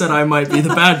is why I said I might be the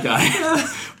bad guy.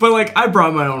 But like, I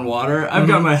brought my own water, I've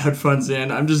got my headphones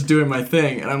in, I'm just doing my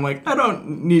thing, and I'm like, I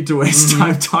don't need to waste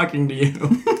time talking to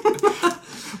you.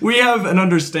 We have an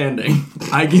understanding.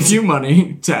 I give you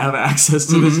money to have access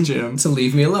to this gym. To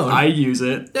leave me alone. I use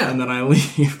it, Yeah. and then I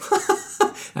leave.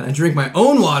 And I drink my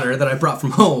own water that I brought from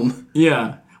home.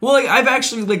 Yeah. Well, like, I've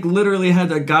actually, like, literally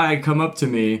had a guy come up to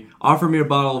me, offer me a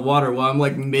bottle of water while I'm,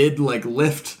 like, mid, like,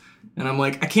 lift. And I'm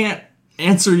like, I can't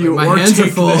answer you My or hands are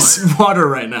take full. this water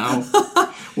right now.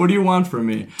 What do you want from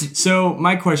me? So,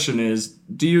 my question is,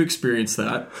 do you experience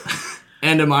that?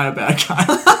 And am I a bad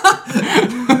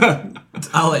guy?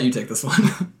 I'll let you take this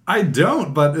one. I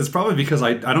don't, but it's probably because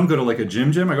I don't go to like a gym.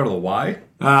 I go to the Y.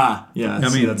 Yeah, I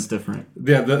mean- that's different.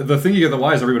 Yeah, the thing you get at the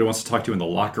Y is everybody wants to talk to you in the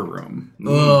locker room.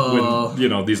 Oh. When, you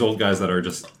know, these old guys that are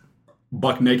just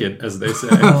buck naked, as they say.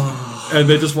 And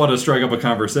they just want to strike up a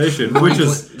conversation, which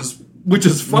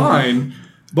is fine.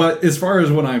 But as far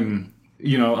as when I'm,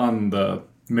 you know, on the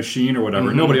machine or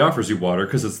whatever, nobody offers you water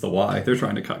because it's the Y. They're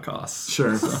trying to cut costs.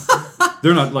 Sure.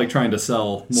 They're not like trying to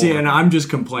sell more. See, and I'm just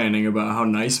complaining about how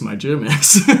nice my gym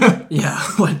is. Yeah,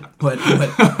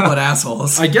 what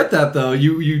assholes. I get that though.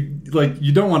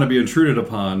 You don't want to be intruded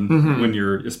upon when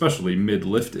you're especially mid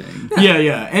lifting.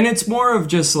 Yeah. And it's more of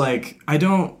just like,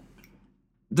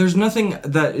 there's nothing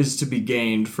that is to be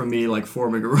gained from me like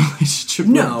forming a relationship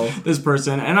with this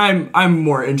person. And I'm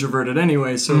more introverted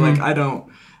anyway, so like I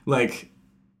don't like,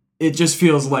 it just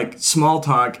feels like small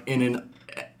talk in an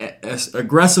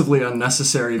aggressively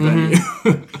unnecessary venue.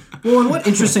 Well, and what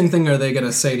interesting thing are they going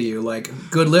to say to you? Like,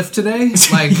 good lift today?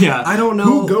 Like, Yeah. I don't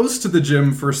know. Who goes to the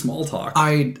gym for small talk?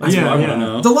 That's what I want to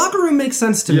know. The locker room makes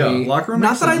sense to me. Locker room Not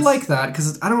makes that I sense. like that,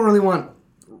 because I don't really want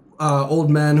old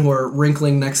men who are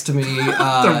wrinkling next to me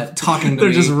talking to They're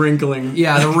me. just wrinkling.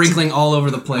 Yeah, they're wrinkling all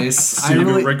over the place. See the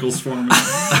wrinkles forming.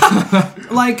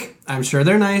 Like, I'm sure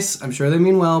they're nice. I'm sure they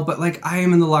mean well. But, like, I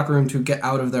am in the locker room to get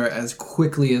out of there as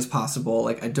quickly as possible.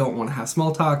 Like, I don't want to have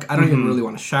small talk. I don't even really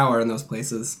want to shower in those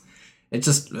places. It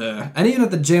just, and even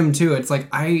at the gym, too, it's like,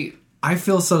 I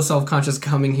feel so self-conscious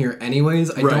coming here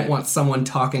anyways. I don't want someone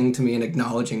talking to me and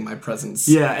acknowledging my presence.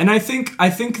 Yeah, and I think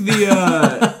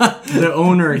the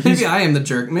owner, Maybe I am the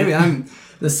jerk. Maybe I'm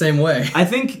the same way. I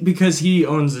think because he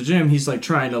owns the gym, he's like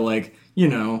trying to like, you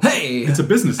know, Hey! It's a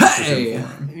business decision Hey! for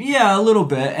him. yeah, a little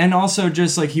bit, and also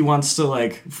just like he wants to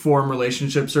like form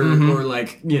relationships or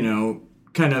like, you know,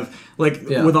 kind of like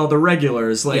with all the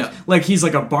regulars, like he's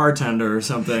like a bartender or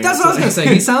something. That's It's what I was like- gonna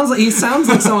say. He sounds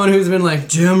like someone who's been like,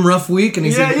 Jim, rough week, and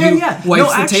he's wipes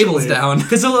the tables down.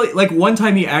 Because like one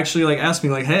time he actually like asked me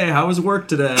like, "Hey, how was work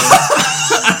today?"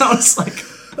 I was like,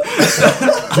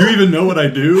 Do you even know what I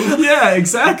do? "Yeah,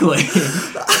 exactly."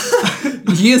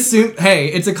 He assumes, hey,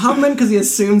 it's a compliment because he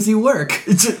assumes you work.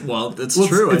 It's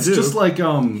true. It's I do. just like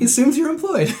He assumes you're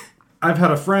employed. I've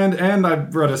had a friend and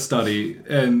I've read a study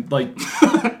and like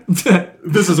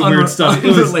this is a weird study.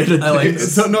 It was, Unrelated I like things.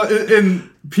 this. so no, and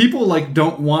people like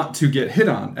don't want to get hit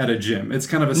on at a gym. It's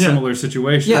kind of a similar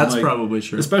situation. That's like, probably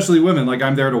true. Especially women. Like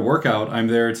I'm there to work out. I'm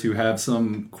there to have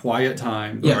some quiet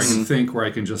time where I can think, where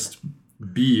I can just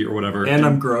be or whatever. And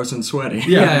I'm gross and sweaty.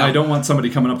 yeah, Yeah. and I don't want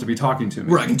somebody coming up to be talking to me.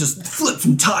 Where I can just flip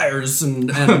some tires and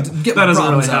get That my doesn't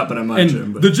problems really out. happen in my And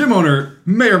gym. But the gym owner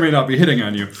may or may not be hitting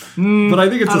on you, but I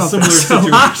think it's a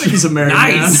similar I think situation. he's a married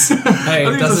Nice. man. Hey, I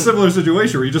think it's a doesn't similar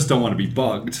situation where you just don't want to be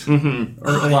bugged,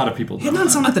 or a lot of people hitting don't. on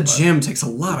someone at the gym takes a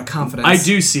lot of confidence. I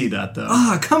do see that though.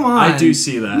 Ah, come on. I do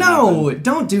see that No,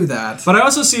 don't do that. But I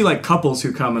also see like couples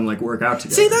who come and like work out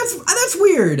together. See, that's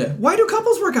weird. Why do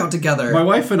couples work out together? My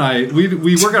wife and I,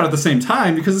 we work out at the same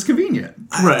time because it's convenient.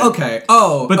 right. Okay.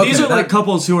 Oh, But these okay, are like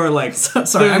couples who are like Sorry,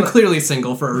 they're I'm like- clearly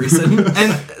single for a reason.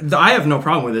 and I have no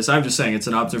problem with this. I'm just saying it's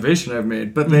an observation I've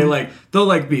made. But they'll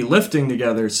like be lifting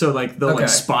together, so like they'll Okay. like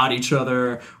spot each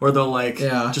other, or they'll like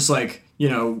just like, you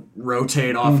know,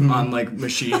 rotate off on like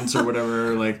machines or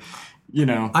whatever, like, you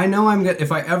know. I know I'm good.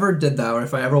 If I ever did that, or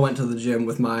if I ever went to the gym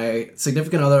with my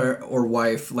significant other or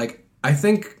wife, like, I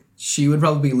think she would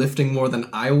probably be lifting more than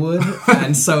I would.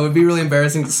 And so it'd be really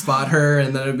embarrassing to spot her,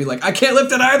 and then it'd be like, I can't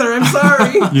lift it either, I'm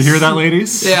sorry. You hear that,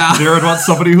 ladies? Yeah. Jared wants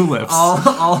somebody who lifts. all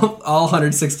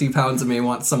 160 pounds of me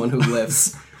want someone who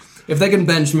lifts. If they can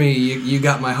bench me, you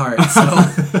got my heart. So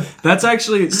That's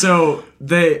actually so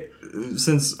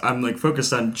since I'm like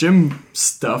focused on gym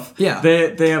stuff,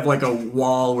 they have like a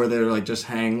wall where they're like just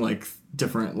hang like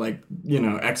different like, you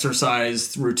know,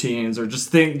 exercise routines or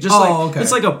just okay.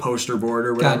 it's like a poster board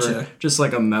or whatever, Gotcha. just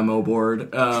like a memo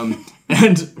board.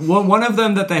 And one of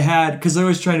them that they had, because they're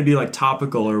always trying to be like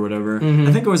topical or whatever, I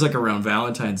think it was like around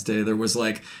Valentine's Day, there was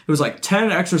like, it was like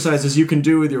 10 exercises you can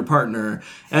do with your partner,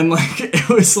 and like it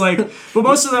was like, but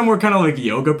most of them were kind of like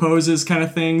yoga poses kind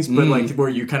of things, but like where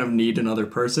you kind of need another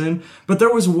person. But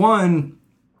there was one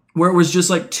where it was just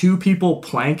like two people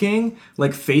planking,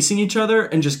 like facing each other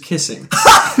and just kissing.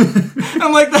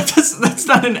 I'm like, that's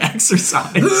not an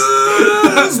exercise.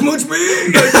 smooch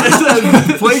me.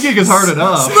 Planking is hard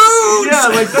enough. Yeah,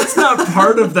 like that's not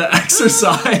part of the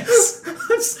exercise.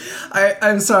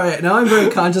 I'm sorry. Now I'm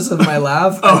very conscious of my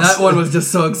laugh, and that one was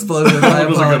just so explosive. I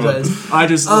was a good one. apologize. I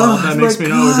just that makes me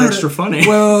know it was extra funny.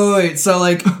 Wait. So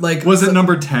like Was it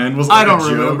number 10? Was it I like don't a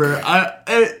joke?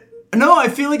 remember. No, I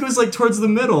feel like it was like towards the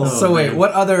middle. So wait,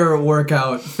 what other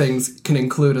workout things can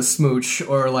include a smooch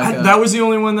or like that was the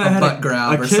only one that had butt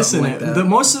grab a or kiss in something it. like that?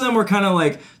 Most of them were kind of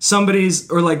like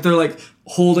somebody's, or like they're like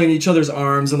holding each other's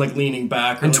arms and like leaning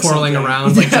back or and like twirling something.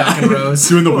 around like Jack and Rose?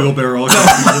 Doing the wheelbarrow.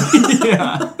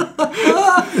 Yeah.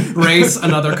 race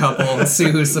another couple, see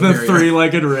who's The superior.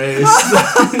 three-legged race.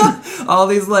 all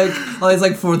these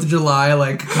 4th of July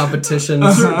like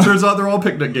competitions. Turns out they're all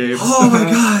picnic games. Oh my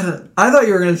god! I thought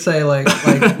you were gonna say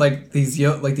like these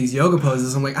yoga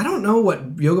poses. I'm like, I don't know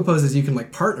what yoga poses you can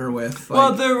like partner with.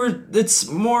 Like, Well, it's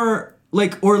more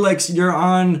like, or like you're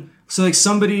on, so like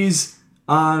somebody's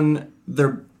on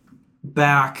their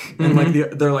back and like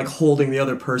they're like holding the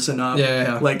other person up.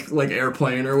 Yeah. Like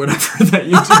airplane or whatever that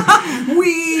you do.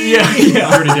 wee.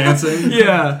 Yeah. Dirty Dancing.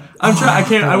 Yeah. I'm trying. I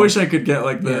can't. I wish I could get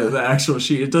like the actual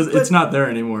sheet. It does. It's not there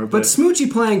anymore. But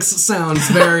Smoochy Planks sounds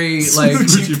very like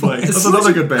Smoochy Planks. That's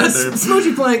another good band name.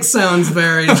 Smoochy Planks sounds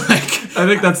very like. I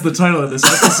think that's the title of this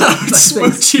episode.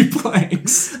 think- Smoochy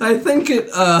Planks. I think it.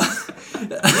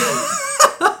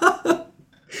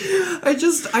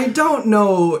 I don't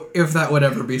know if that would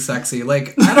ever be sexy.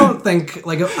 Like, I don't think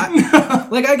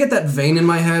I get that vein in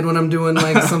my head when I'm doing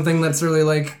like something that's really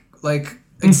like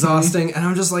exhausting, and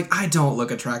I'm just like, I don't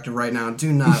look attractive right now.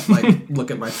 Do not like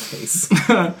look at my face.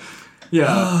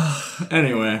 Yeah.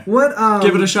 Anyway, What?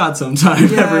 give it a shot sometime,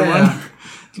 everyone. yeah.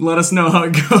 Let us know how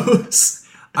it goes.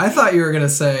 I thought you were gonna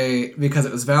say, because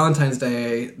it was Valentine's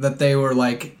Day, that they were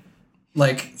like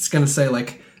it's gonna say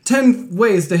like 10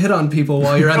 ways to hit on people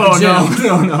while you're at the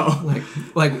gym. No.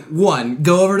 Like 1,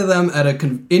 go over to them at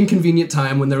an inconvenient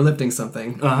time when they're lifting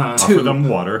something. 2, Offer them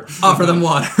water. offer them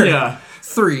water. Yeah.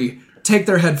 3, take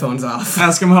their headphones off.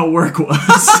 Ask them how work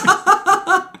was.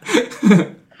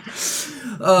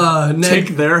 Neg, Take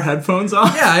their headphones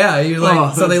off. yeah, you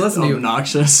like so they that's listen to you.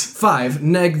 Obnoxious. 5,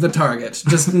 neg the target.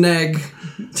 Just neg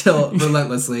till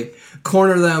relentlessly.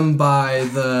 Corner them by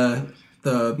the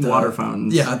Water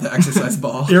fountains. Yeah, the exercise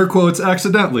ball. Air quotes,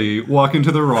 accidentally walk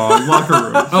into the wrong locker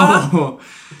room. Oh.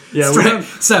 Yeah. We have,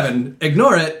 7,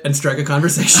 ignore it and strike a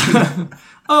conversation.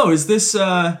 is this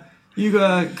you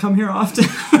come here often?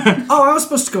 Oh, I was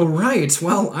supposed to go right.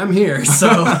 Well, I'm here,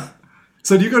 so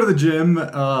So do you go to the gym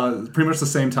pretty much the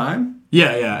same time?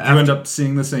 Yeah. You end up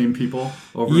seeing the same people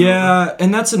over and over? Yeah,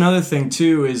 and that's another thing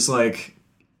too, is like,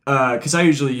 because I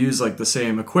usually use like the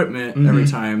same equipment every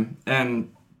time, and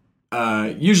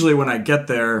usually when I get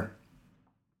there,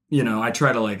 I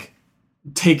try to like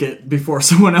take it before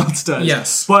someone else does.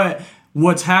 Yes. But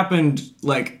what's happened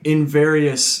like in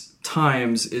various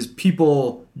times is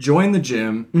people join the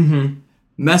gym,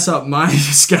 mess up my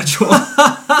schedule,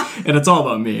 and it's all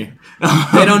about me.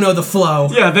 they don't know the flow.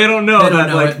 Yeah, they don't know They don't that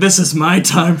know like it. this is my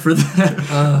time for that.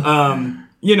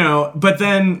 But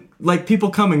then like people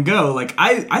come and go. Like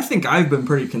I think I've been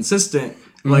pretty consistent.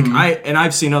 Like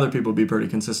I've seen other people be pretty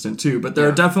consistent too. But there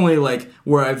are definitely like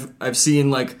where I've seen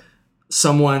like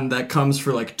someone that comes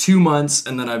for like 2 months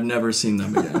and then I've never seen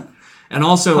them again. And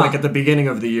also, like, at the beginning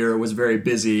of the year, it was very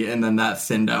busy, and then that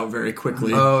thinned out very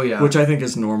quickly. Oh, yeah. Which I think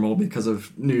is normal because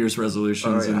of New Year's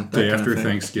resolutions and that Day kind of after thing.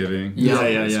 Thanksgiving. Yeah.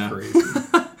 It's crazy.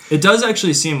 It does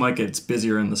actually seem like it's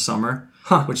busier in the summer,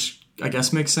 which I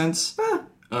guess makes sense.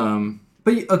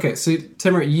 But okay, so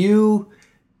Timur, you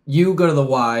go to the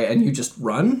Y and you just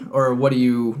run, or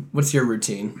what's your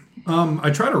routine? I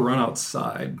try to run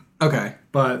outside, Okay.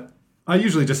 but I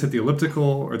usually just hit the elliptical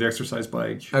or the exercise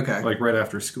bike. Okay. Like right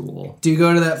after school. Do you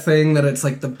go to that thing that it's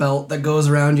like the belt that goes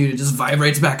around you, it just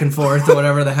vibrates back and forth, or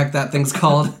whatever the heck that thing's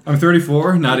called? I'm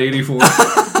 34, not 84.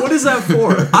 What is that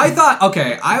for?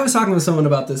 I was talking with someone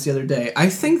about this the other day. I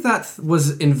think that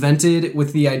was invented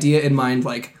with the idea in mind,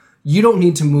 like, you don't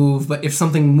need to move, but if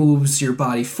something moves your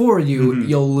body for you,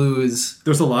 you'll lose.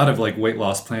 There's a lot of like weight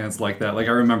loss plans like that. Like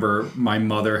I remember my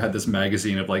mother had this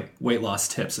magazine of like weight loss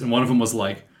tips, and one of them was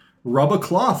like, rub a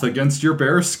cloth against your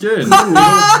bare skin.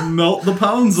 It'll melt the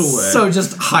pounds away. So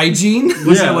just hygiene?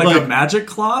 Was Yeah, it like like- a magic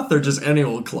cloth or just any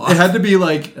old cloth? it had to be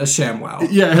like A ShamWow.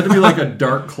 it had to be like a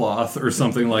dark cloth or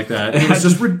something like that. It was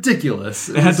just ridiculous.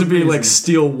 It had to be like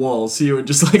steel wool, so you would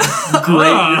just like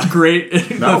grate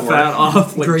the That'll fat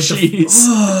off like Grate the- cheese.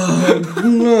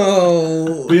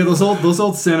 No. But yeah, those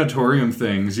old sanatorium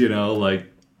things, like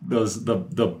those the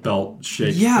belt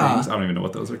shaped Yeah. things. I don't even know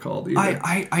what those are called either.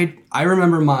 I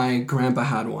remember my grandpa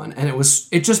had one, and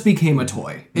it just became a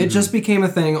toy. It just became a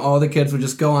thing. All the kids would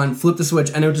just go on, flip the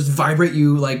switch, and it would just vibrate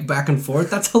you like back and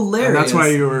forth. That's hilarious. And that's why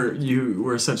you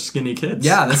were such skinny kids.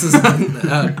 Yeah, this is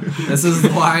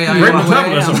why I Great am the way I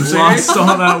metabolism, am. see? Lost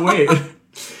all that weight.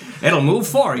 It'll move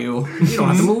for you. You don't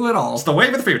have to move at all. the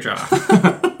wave of the future.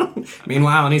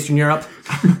 Meanwhile, in Eastern Europe,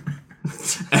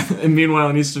 And meanwhile,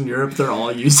 in Eastern Europe, they're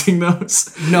all using those. no. It's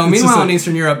just Meanwhile, like- in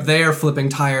Eastern Europe, they are flipping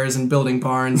tires and building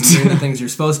barns and doing the things you're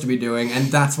supposed to be doing,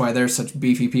 and that's why they're such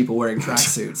beefy people wearing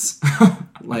tracksuits.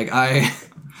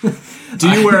 do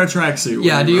you wear a tracksuit?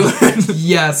 Yeah, do you?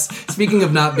 Yes. Speaking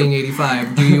of not being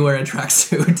 85, do you wear a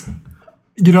tracksuit?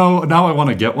 You know, now I want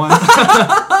to get one.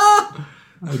 I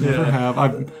never have.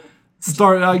 I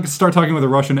start talking with the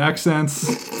Russian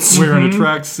accents, wearing a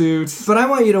tracksuit. But I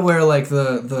want you to wear like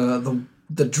the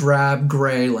drab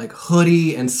gray like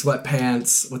hoodie and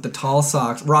sweatpants with the tall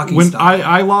socks, Rocky When style.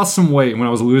 I lost some weight, when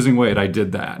I was losing weight, I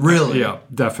did that. Really? Yeah,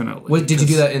 definitely. Did you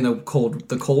do that in the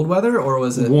cold weather, or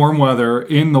was it Warm weather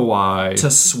in the Y to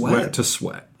sweat? To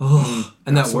sweat.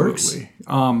 And that works.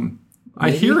 Absolutely. I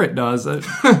hear it does.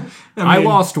 I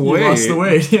lost weight. You lost the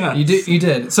weight, yeah. You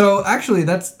did. So actually,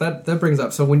 that brings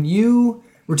up. So when you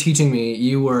were teaching me,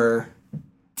 you were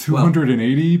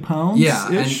 280 pounds.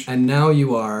 yeah, and now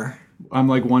you are. I'm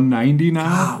like 190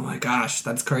 now. Oh my gosh,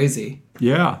 that's crazy.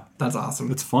 Yeah, That's awesome.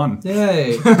 it's fun.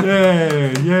 Yay!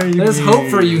 Yay! There's hope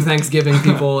for you, Thanksgiving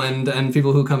people and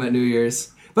people who come at New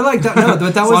Year's. But like that, no,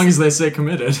 but that As was. long as they stay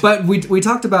committed. But we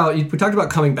talked about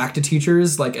coming back to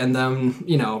teachers, like, and them,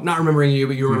 not remembering you,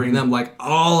 but you remembering them. Like,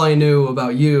 all I knew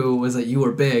about you was that you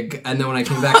were big, and then when I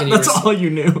came back and you That's were all you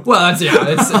knew. well,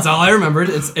 it's all I remembered.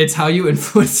 It's how you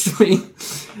influenced me.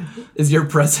 Is your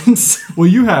presence? Well,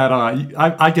 you had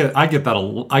I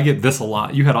get this a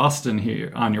lot. You had Austin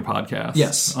here on your podcast.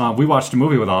 Yes. We watched a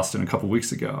movie with Austin a couple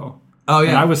weeks ago. Oh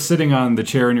yeah. And I was sitting on the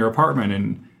chair in your apartment,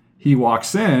 and he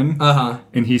walks in,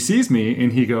 and he sees me,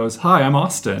 and he goes, "Hi, I'm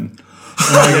Austin."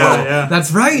 And I go, Yeah.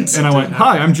 That's right. and I went,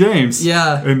 "Hi, I'm James."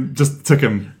 Yeah. And just took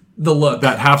him The look.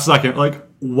 that half second, like,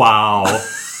 wow.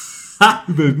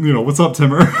 What's up,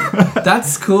 Timmer?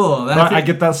 That's cool. I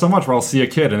get that so much where I'll see a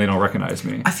kid and they don't recognize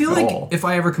me. I feel at like all. if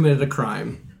I ever committed a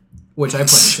crime, which I plan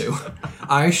to,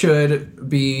 I should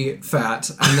be fat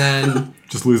and then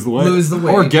Just lose the weight. Lose the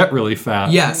weight. Or get really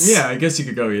fat. yes, Yeah, I guess you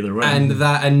could go either way.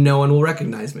 and no one will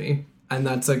recognize me, and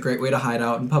that's a great way to hide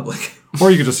out in public. Or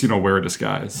you could just, wear a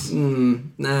disguise.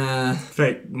 Nah,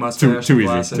 Fake mustache. Too easy.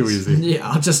 glasses. Too easy. yeah,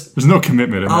 I'll just There's no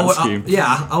commitment in that scheme.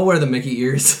 I'll wear the Mickey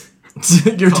ears.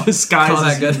 Your disguise call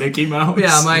that is good. Mickey Mouse.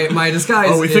 Yeah, my disguise.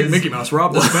 Oh, we think is- Mickey Mouse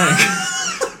robbed this bank.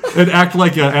 And act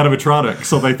like an animatronic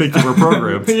so they think you were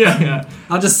programmed. Yeah.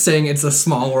 I'll just sing "It's a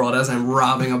Small World" as I'm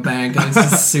robbing a bank, and it's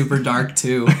just super dark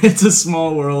too. It's a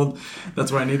small world.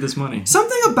 That's why I need this money.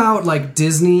 Something about like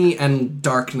Disney and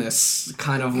darkness,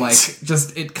 kind of like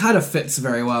just it kind of fits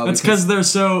very well. It's because they're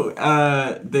so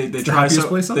they try happiest so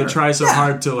place on they earth. try so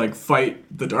hard to like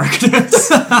fight the darkness.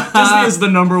 Disney is the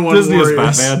number one Disney is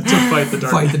warriors Batman. to fight the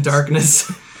darkness. fight the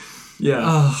darkness.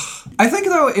 Yeah. I think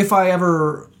though, if I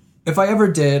ever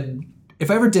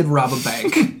did rob a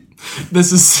bank.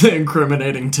 This is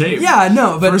incriminating tape. Yeah,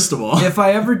 no, but First of all. if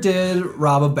I ever did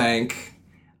rob a bank,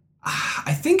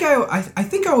 I think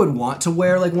I would want to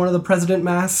wear like one of the president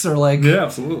masks or like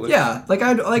Absolutely. yeah, like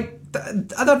I'd like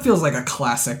that feels like a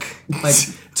classic like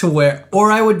to wear.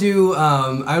 Or I would do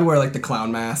I'd wear like the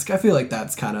clown mask. I feel like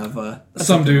that's kind of that's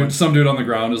Some a good one. dude on the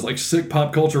ground is like sick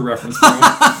pop culture reference.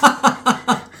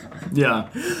 Yeah.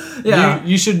 Yeah.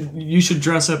 You should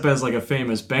dress up as like a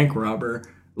famous bank robber.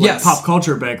 Like Yes. pop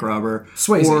culture bank robber.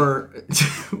 Swayze. Or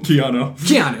Keanu.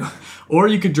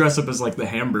 Keanu. you could dress up as like the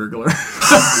Hamburglar.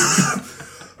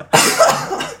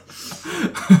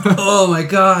 Oh my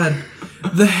god.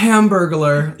 The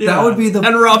Hamburglar. That would be the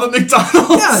and rob at McDonald's.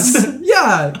 yes.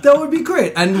 Yeah, that would be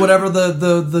great. And whatever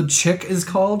the chick is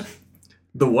called.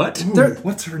 The what?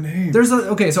 What's her name? There's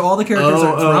so all the characters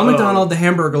are Ronald oh. McDonald, the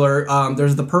Hamburglar.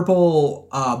 There's the purple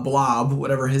blob,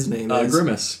 whatever his name is.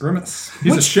 Grimace.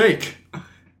 He's a shake.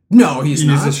 No, he's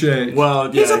not. He's a shake.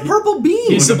 Well, yeah. He's a purple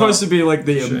bean. He's supposed to be like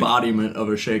the embodiment of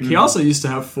a shake. He also used to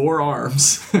have 4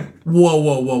 arms.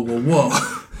 Whoa.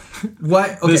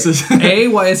 What? Okay. This is-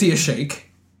 why is he a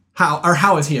shake?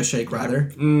 How is he a shake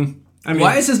rather? I mean,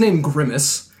 Why is his name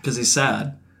Grimace? because he's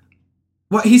sad.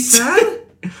 What? He's sad?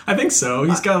 I think so.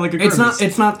 He's got like a grimace.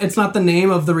 It's not the name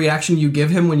of the reaction you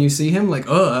give him when you see him. Like,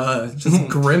 just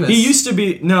Grimace. He used to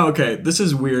be. No, okay. This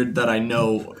is weird that I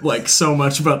know like so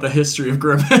much about the history of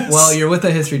Grimace. Well, you're with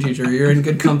a history teacher. You're in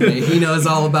good company. He knows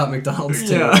all about McDonald's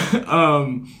too. yeah.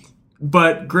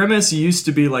 But Grimace used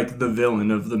to be like the villain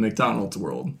of the McDonald's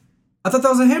world. I thought that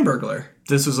was a Hamburglar.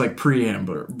 This was like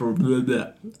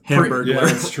Hamburglar. Yeah,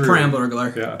 that's true.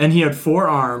 Hamburglar. Yeah. And he had 4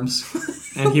 arms,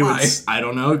 and he would, Why? I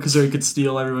don't know, because he could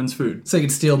steal everyone's food. So you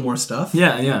could steal more stuff.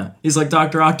 Yeah. He's like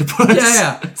Dr. Octopus.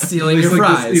 Yeah. Stealing your He's like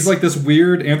fries. this, he's like this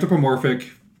weird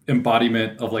anthropomorphic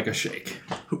embodiment of like a shake.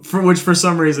 For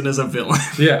some reason is a villain.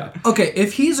 Yeah. Okay,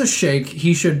 if he's a shake,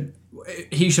 he should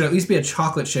at least be a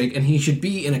chocolate shake, and he should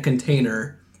be in a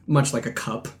container much like a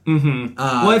cup.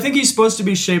 Well, I think he's supposed to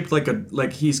be shaped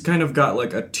like he's kind of got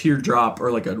like a teardrop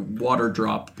or like a water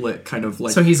droplet kind of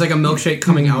like. So he's like a milkshake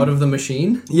coming out of the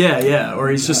machine. yeah, or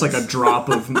he's just like a drop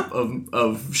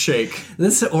of shake.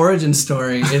 This origin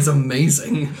story is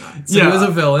amazing. So he was a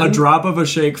villain. A drop of a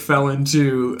shake fell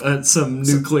into some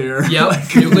nuclear.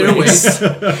 Yep, nuclear waste,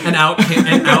 and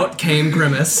out came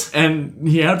Grimace. And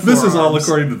he had. This is all forearms.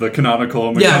 according to the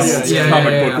canonical Yes,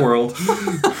 comic book world.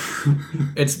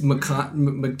 It's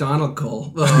McDonald's.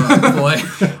 Oh boy.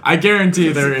 I guarantee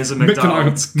there is a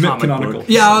McDonald's comic Canonical. book.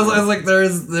 Yeah, I was like,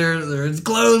 there's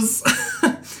close.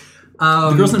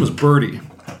 The girl's name was Birdie.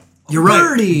 You're right.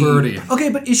 Birdie. Okay,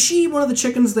 but is she one of the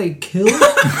chickens they killed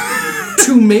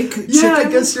to make chicken? Yeah, I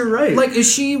guess you're right. Like,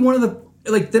 is she one of the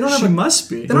they don't have She a must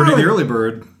be. they don't Birdie have the a- early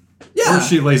bird. Yeah. Or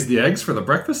she lays the eggs for the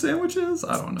breakfast sandwiches?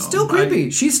 I don't know. Still creepy.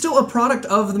 She's still a product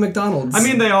of the McDonald's. I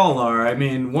mean, they all are. I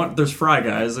mean, there's Fry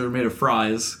Guys. They're made of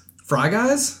fries. Fry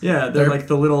Guys? Yeah, they're like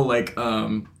the little like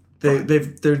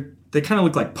they kind of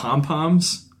look like pom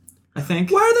poms. I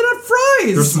think. Why are they not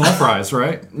fries? They're small fries,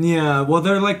 right? Yeah, well,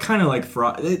 they're like kind of like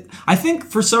fry. I think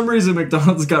for some reason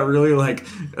McDonald's got really like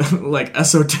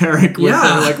esoteric with Yeah.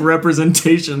 their like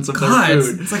representations of God, their it's,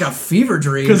 food. it's like a fever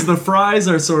dream. Because the fries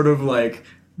are sort of like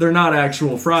they're not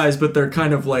actual fries, but they're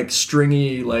kind of like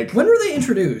stringy. Like When were they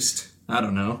introduced? I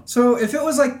don't know. So if it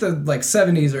was like the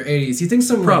 70s or 80s, you think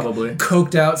some Probably.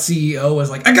 coked out CEO was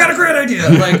like, I got a great idea.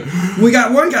 Like, we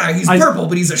got one guy, he's purple,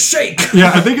 but he's a shake.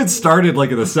 Yeah, I think it started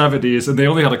like in the 70s, and they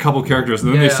only had a couple characters,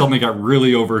 and then they Yeah. suddenly got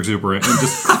really over exuberant and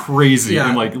just crazy, Yeah.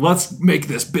 and like, let's make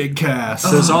this big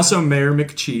cast. There's also Mayor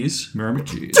McCheese, Mary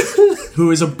McCheese. who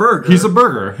is a burger. He's a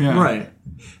burger, yeah. right.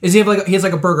 Is he have like he has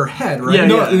like a burger head, right? Yeah,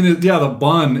 No, yeah. and the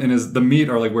bun and the meat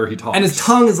are like where he talks. And his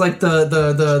tongue is like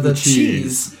the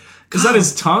cheese. Is that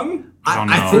his tongue? I don't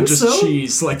know. I Or think just so.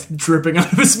 cheese like dripping out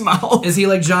of his mouth? Is he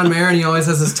like John Mayer and he always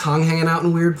has his tongue hanging out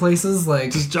in weird places?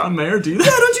 Like, Does John Mayer do that?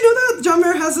 yeah, don't you know that John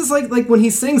Mayer has this like when he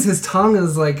sings, his tongue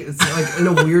is like it's like in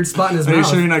a weird spot in his Are you mouth.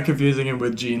 sure you're not confusing him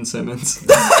with Gene Simmons?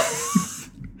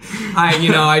 I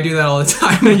do that all the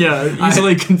time. Yeah,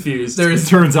 easily confused. It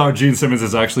turns out Gene Simmons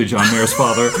is actually John Mayer's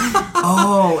father.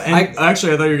 Oh, and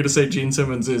actually, I thought you were going to say Gene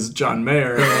Simmons is John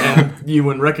Mayer, and you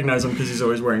wouldn't recognize him because he's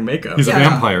always wearing makeup. He's Yeah. a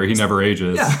vampire. He never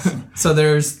ages. Yeah. So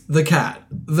there's the cat,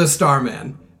 the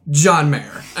Starman, John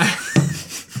Mayer.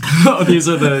 Oh, these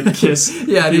are the Kiss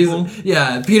Yeah, people.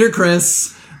 Peter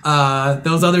Criss,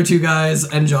 those other two guys,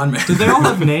 and John Mayer. Did they all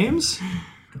have names?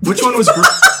 Which one was?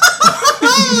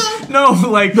 No,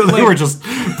 like They were just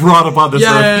brought up on this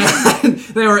earth. Yeah,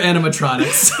 they were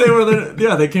animatronics. they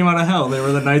were they came out of hell. They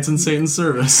were the Knights in Satan's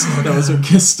Service. That was what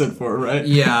KISS stood for, right?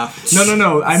 Yeah.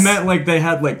 No. I meant like they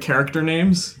had like character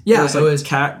names. Yeah, it was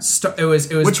Cat. It was.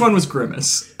 Which one was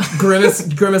Grimace? Grimace.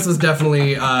 Grimace was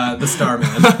definitely the Starman.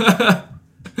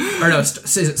 Or no,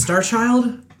 is it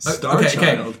Starchild? Okay.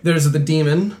 Starchild. There's the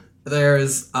demon.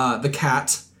 There's the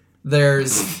cat.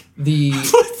 There's the.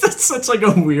 That's such like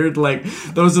a weird like.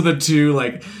 Those are the two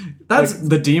like. That's- like,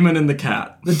 the demon and the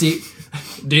cat.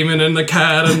 Demon and the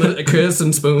cat and the kiss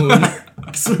and spoon.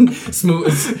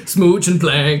 Smooch and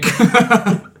plank.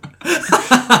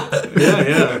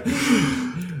 Yeah.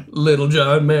 Little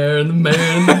John Mayer and the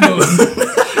man in the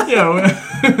moon. Yeah.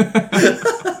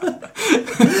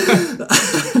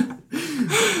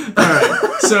 All right.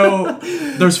 So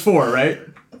there's 4, right?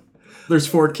 There's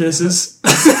 4 kisses.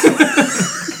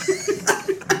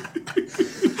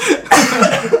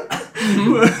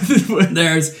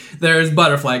 There's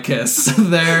butterfly kiss.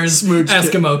 There's Smooch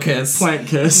Eskimo kiss. Plank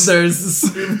kiss. There's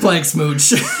plank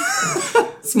smooch.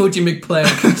 Smoochy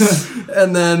McPlank.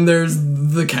 And then there's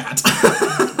the cat.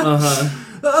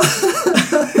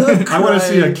 I want to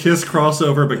see a Kiss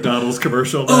crossover McDonald's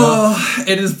commercial now.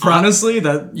 It is Honestly,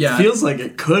 that Yeah. feels like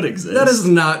it could exist. that is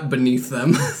not beneath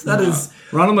them. That is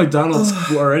Ronald McDonald's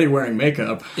already wearing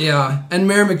makeup. yeah. And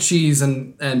Mayor McCheese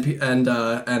and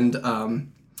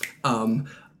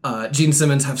Gene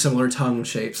Simmons have similar tongue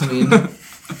shapes. I mean,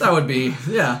 that would be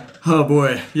yeah. Oh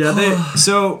boy. Yeah, they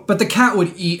so But the cat would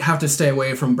have to stay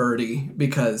away from Birdie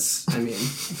because I mean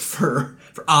for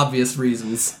obvious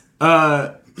reasons.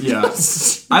 yeah.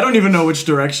 I don't even know which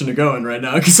direction to go in right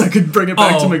now because I could bring it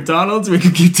back to Oh. McDonald's. We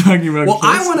could keep talking about Well,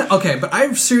 I Kiss. want to. Okay, but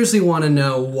I seriously want to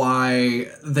know why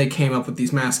they came up with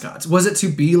these mascots. Was it to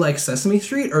be like Sesame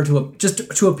Street, or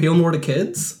just to appeal more to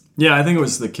kids, Yeah, I think it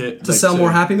was the kid to sell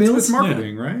more Happy It's Meals?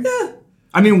 marketing, right?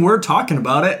 I mean, we're talking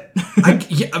about it. I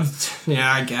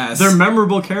guess. They're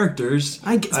memorable characers.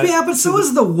 yeah, but so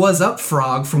is the Was Up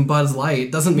frog from Buzz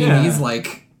Light. Doesn't mean Yeah. he's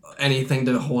like anything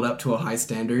to hold up to a high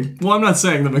standard. Well, I'm not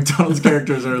saying the McDonald's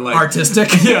characters are like Artistic.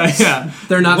 Yeah.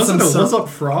 They're not Wasn't some it What's Up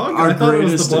Frog? Our I thought it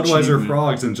was greatest the Budweiser achievement.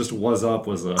 Frogs and just Was Up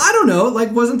was a... I don't know.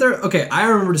 Like, wasn't there? Okay, I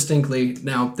remember distinctly.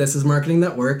 Now, this is marketing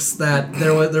that works. That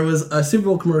there was a Super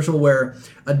Bowl commercial where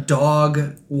a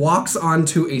dog walks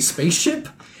onto a spaceship,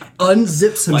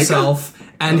 unzips himself,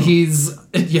 and he's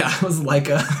it was like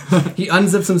he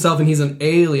unzips himself and he's an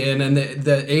alien, and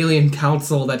the alien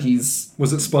council that he's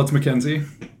Was it Spuds McKenzie?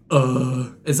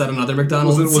 is that another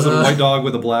McDonald's? Was it a white dog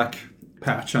with a black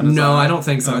patch on his No, eye? I don't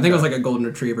think so. I think it was like a golden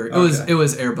retriever. It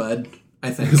was Air Bud. I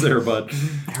think. Is there, bud?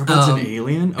 Airbud's an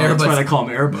alien? Oh, that's Airbud's- why they call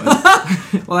him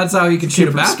Airbud. Well, that's how you can shoot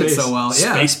a from basket space. so well.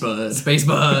 Yeah, Space Bud. Space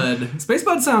Bud. Space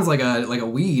Bud sounds like a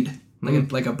weed.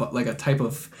 Like a type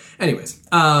of. Anyways,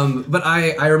 but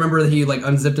I remember that he like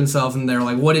unzipped himself and they're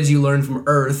like, "What did you learn from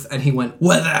Earth?" And he went,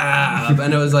 "What up?"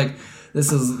 And it was like, this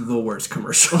is the worst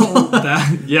commercial.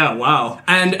 Yeah, wow.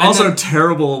 And also then-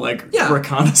 terrible, like, Yeah.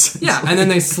 reconnaissance. Yeah, and then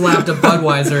they slapped a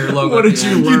Budweiser logo. What at did the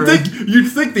you end. learn?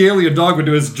 You'd think the alien dog would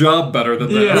do his job better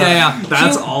than that. Yeah.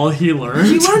 That's He- all he learned?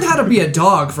 He learned how to be a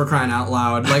dog, for crying out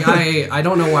loud. Like I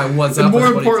don't know why What's Up. And more is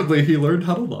what he- importantly, he learned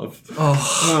how to love.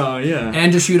 Oh, yeah.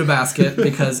 and to shoot a basket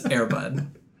because Air Bud.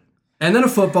 And then a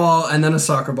football, and then a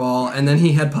soccer ball, and then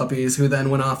he had puppies who then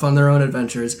went off on their own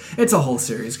adventures. It's a whole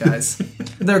series, guys.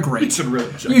 They're great. You should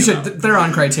really check You it should. out. They're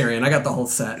on Criterion. I got the whole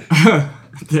set.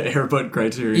 The Airbud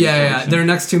criteria. Yeah. They're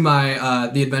next to my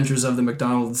The Adventures of the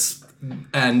McDonald's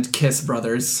and Kiss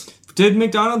Brothers Did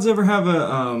McDonald's ever have a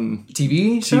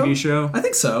TV show. TV show? I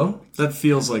think so, That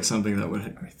feels like something that would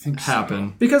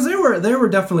happen. because they were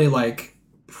definitely like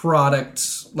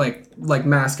products like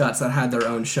mascots that had their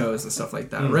own shows and stuff like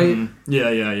that, right?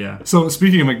 Yeah. So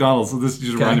speaking of McDonald's, this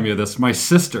just Okay. reminded me of this. My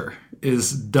sister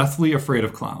is deathly afraid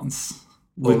of clowns.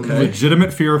 Okay.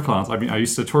 Legitimate fear of clowns. I mean, I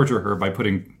used to torture her by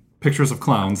putting pictures of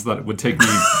clowns that would take me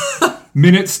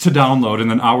minutes to download and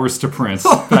then hours to print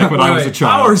back when I was a wait,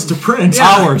 child. Hours to print.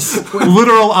 Hours.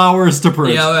 Literal hours to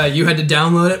print. Yeah, you had to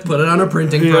download it, put it on a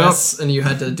printing Yep. press, and you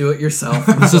had to do it yourself.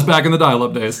 This is back in the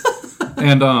dial-up days.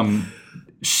 And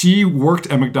she worked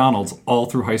at McDonald's all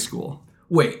through high school.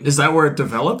 Wait, Is that where it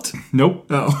developed? Nope.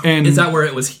 Oh. And is that where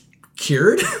it was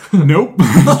cured? nope.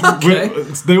 Okay.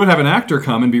 They would have an actor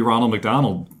come and be Ronald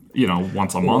McDonald,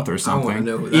 once a month or I want to something.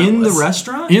 know who that In was. the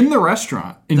restaurant? In the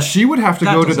restaurant. And she would have to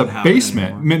that go to the doesn't happen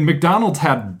basement. anymore. McDonald's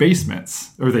had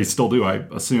basements, or they still do, I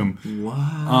assume.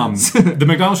 What? The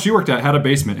McDonald's she worked at had a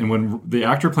basement, and when the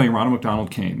actor playing Ronald McDonald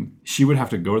came, she would have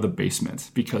to go to the basement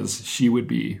because she would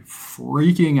be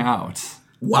freaking out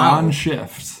Wow. on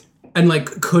shift. And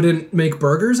couldn't make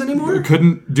burgers anymore?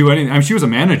 Couldn't do anything. I mean, she was a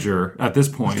manager at this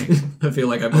point. I feel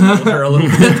like I belittled her a little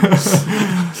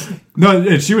bit. No,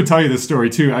 and she would tell you this story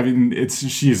too. I mean,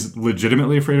 she's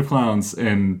legitimately afraid of clowns,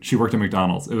 and she worked at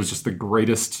McDonald's. It was just the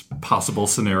greatest possible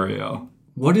scenario.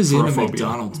 What is in a Phobia.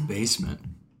 McDonald's basement?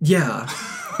 Yeah.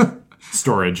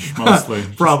 Storage, mostly.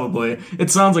 Probably. It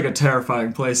sounds like a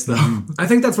terrifying place, though. I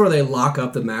think that's where they lock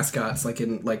up the mascots, like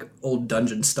in old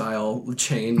dungeon style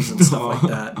chains and stuff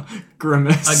like that.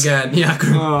 Grimace. Again, yeah.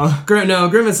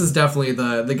 Grimace is definitely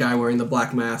the guy wearing the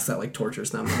black mask that tortures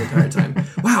them the entire time.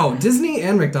 Wow, Disney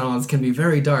and McDonald's can be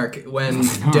very dark when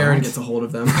Darren gets a hold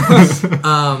of them.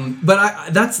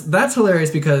 But that's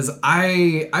hilarious because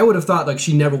I would have thought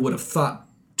she never would have thought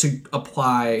to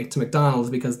apply to McDonald's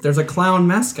because there's a clown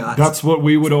mascot. That's what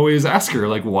we would always ask her.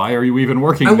 Like, why are you even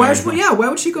working and there? why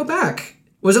would she go back?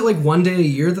 Was it one day a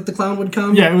year that the clown would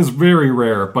come? Yeah, it was very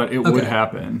rare, but it would Okay.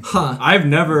 happen. I've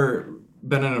never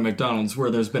been in a McDonald's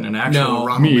where there's been an actual No,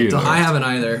 Ronald me either. McDonald. I haven't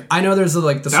either. I know there's the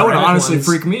That would ceramic honestly ones.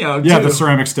 freak me out, Yeah, too. the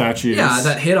ceramic statues. Yeah,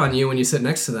 that hit on you when you sit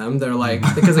next to them. They're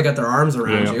because they got their arms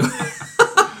around Yeah.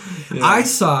 you. I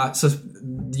saw, so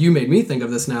you made me think of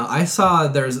this now. I saw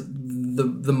there's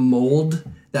the mold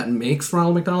that makes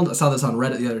Ronald McDonald. I saw this on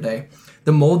Reddit the other day.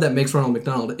 The mold that makes Ronald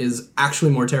McDonald is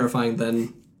actually more terrifying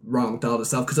than Ronald McDonald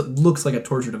itself because it looks like a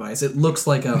torture device. It looks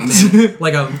like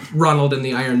like a Ronald in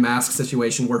the Iron Mask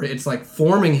situation where it's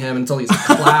forming him until these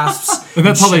clasps. And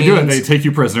that's how they do it. chains. They take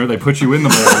you prisoner, they put you in the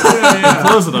mold, and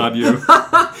close it on you,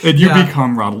 and you Yeah.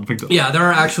 become Ronald McDonald. Yeah, there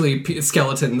are actually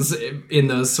skeletons in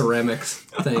those ceramic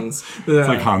things. It's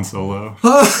like Han Solo.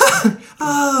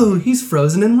 Oh, he's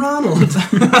frozen in Ronald.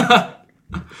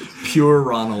 Pure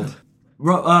Ronald.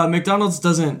 McDonald's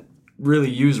doesn't really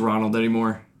use Ronald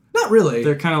anymore. Not really.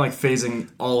 They're kind of phasing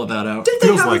all of that out. Didn't they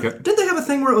feels have like it. Didn't they have a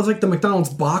thing where it was the McDonald's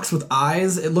box with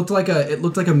eyes? It looked like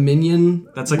a minion.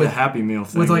 That's a Happy Meal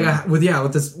thing. with yeah.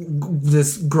 with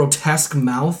this grotesque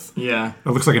mouth. Yeah. It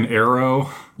looks like an arrow.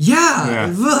 Yeah.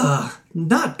 Yeah. Ugh.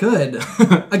 Not good.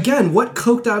 Again, what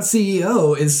coked out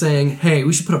CEO is saying, hey,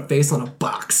 we should put a face on a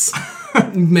box.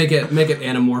 make it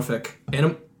anamorphic.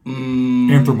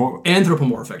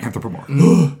 Anthropomorphic.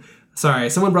 Sorry,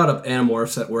 someone brought up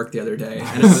Animorphs at work the other day,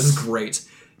 and it was great.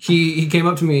 He came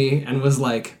up to me and was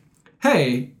like,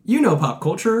 hey, you know pop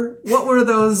culture. What were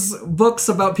those books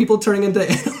about people turning into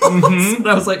animals? And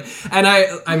I was like, and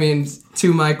I mean,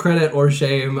 to my credit or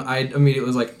shame, I immediately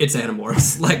was like, it's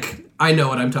Animorphs. Like, I know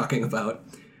what I'm talking about.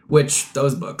 Which,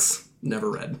 those books,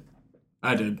 never read.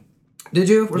 I did. Did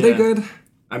you? Were they good?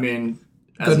 I mean,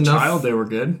 as Good a enough? child, they were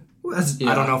good. I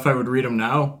don't know if I would read them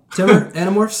now. Timur,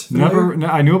 Animorphs?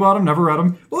 I knew about them, never read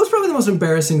them. What was probably the most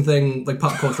embarrassing thing, like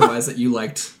pop culture-wise, that you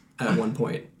liked at one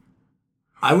point?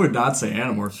 I would not say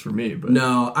Animorphs for me, but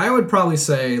No, I would probably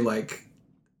say, like,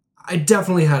 I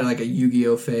definitely had, like, a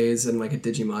Yu-Gi-Oh! Phase and, like, a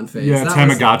Digimon phase. Yeah, That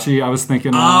Tamagotchi, I was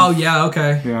thinking Oh, of. yeah,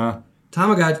 okay. Yeah.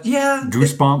 Tamagotchi, yeah.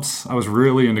 Goosebumps. I was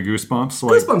really into Goosebumps.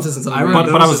 Like, Goosebumps isn't something. read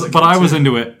But those as a kid, I was too.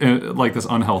 into it at, like, this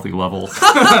unhealthy level.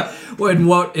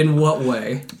 in what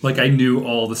way? Like, I knew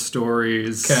all the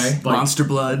stories. Okay. Like, Monster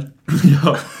Blood.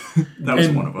 yeah. That was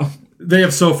And- one of them. They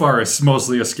have so far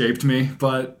mostly escaped me,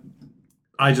 but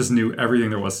I just knew everything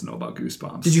there was to know about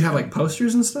Goosebumps. Did you have, like,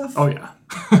 posters and stuff? Oh, yeah.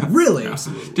 Really?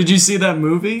 Did you see that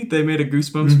movie? They made a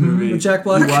Goosebumps movie. With Jack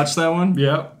Black? You watched that one?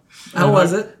 Yeah. How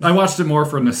was it? I watched it more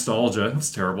for nostalgia. It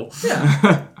was terrible.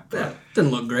 Yeah. Yeah.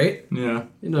 Didn't look great. Yeah.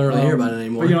 You don't really hear about it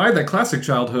anymore. But, you know, I had that classic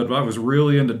childhood where I was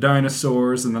really into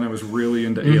dinosaurs, and then I was really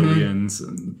into aliens.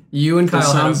 And You and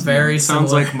Kyle have very sounds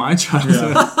similar. like my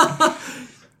childhood.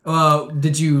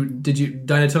 Did you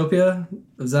Dinotopia?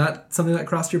 Was that something that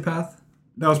crossed your path?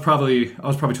 I was probably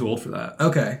too old for that.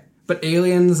 Okay, but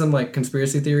aliens and like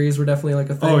conspiracy theories were definitely like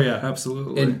a thing. Oh, yeah,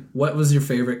 absolutely. And what was your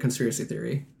favorite conspiracy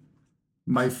theory?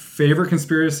 My favorite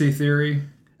conspiracy theory...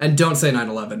 And don't say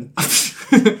 9/11.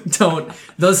 Don't.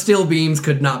 Those steel beams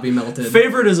could not be melted.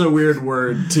 Favorite is a weird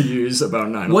word to use about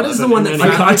 9/11. What is the one in that-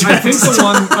 any I think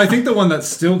context. I think the one that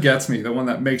still gets me, the one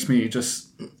that makes me just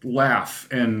laugh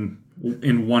and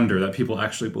in wonder that people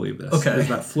actually believe this, Okay. is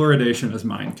that fluoridation is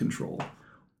mind control.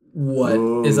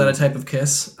 What is that? A type of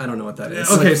kiss? I don't know what that is.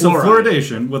 Okay, like so fluoride.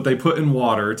 fluoridation, what they put in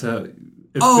water to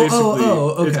it's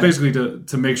okay. it's basically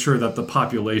to make sure that the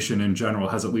population in general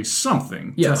has at least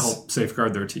something Yes. to help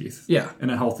safeguard their teeth. Yeah. In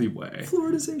a healthy way.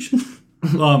 Fluoridization.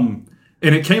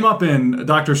 And it came up in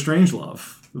Doctor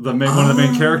Strangelove. One of the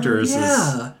main characters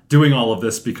yeah. is doing all of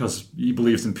this because he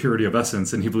believes in purity of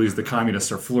essence, and he believes the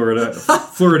communists are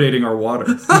fluoridating our water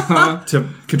to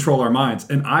control our minds.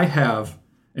 And I have,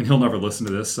 and he'll never listen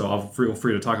to this, so I'll feel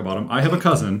free to talk about him. I have a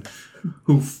cousin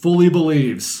who fully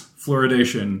believes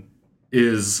fluoridation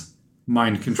is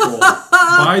mind control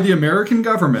by the American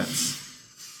government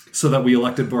so that we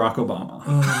elected Barack Obama,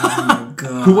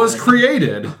 who was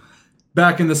created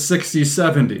back in the 60s,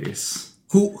 70s.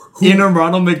 Who? In a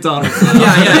Ronald McDonald.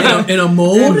 Yeah. In a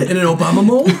mold, in an Obama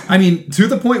mold. I mean, to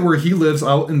the point where he lives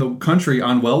out in the country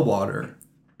on well water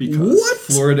because What?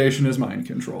 fluoridation is mind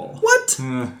control. What?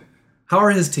 How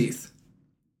are his teeth?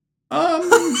 I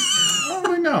don't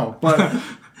really know, but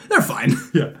They're fine.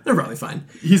 yeah, They're probably fine.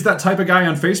 he's that type of guy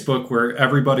on Facebook where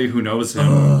everybody who knows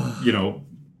him,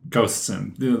 ghosts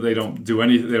him. They don't do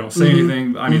anything. They don't say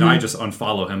anything. I mean, I just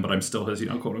unfollow him, but I'm still his,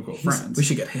 quote unquote friends. We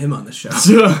should get him on the show.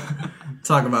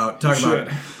 Talk about should.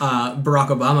 Barack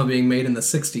Obama being made in the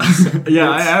 60s. Yeah,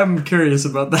 I am curious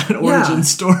about that origin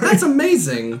story. That's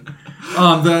amazing.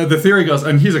 The theory goes,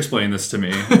 and he's explained this to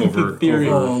me over theory.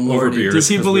 over, Oh, over Lordy. beers. Does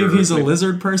he 'cause believe we're- he's a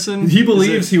lizard person? He Is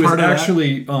believes it he was part of that?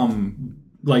 actually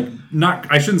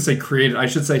I shouldn't say created. I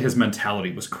should say his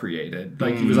mentality was created.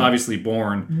 Like he was obviously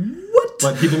born. What?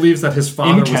 But he believes that his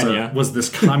father Kenya. was this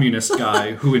communist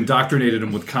guy who indoctrinated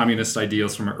him with communist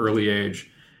ideals from an early age,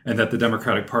 and that the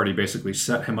Democratic Party basically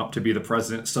set him up to be the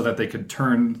president so that they could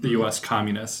turn the U.S.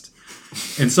 communist.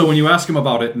 And so when you ask him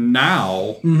about it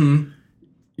now,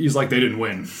 he's like, they didn't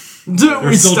win. They're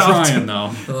We still stopped. trying,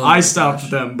 though. I stopped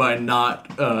them by not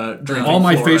drinking All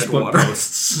my fluoride Facebook water.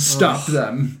 posts stopped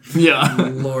them. Yeah.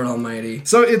 Lord Almighty.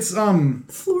 So it's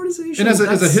Fluoridization. and as a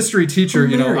that's history teacher,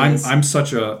 hilarious. I'm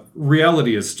such a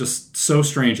reality is just so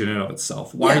strange in and of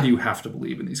itself. Why Yeah. do you have to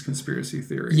believe in these conspiracy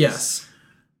theories? Yes.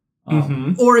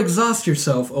 Or exhaust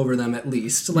yourself over them at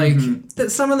least. Like that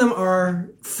some of them are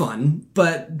fun,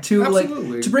 but to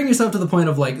Absolutely. to bring yourself to the point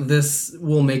of like this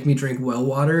will make me drink well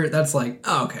water, that's like,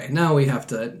 oh, okay, now we have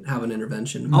to have an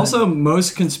intervention. But- Also,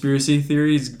 most conspiracy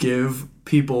theories give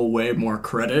people way more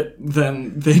credit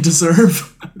than they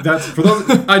deserve. That's for those.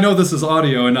 I know this is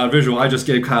audio and not visual. I just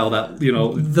gave Kyle that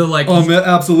the like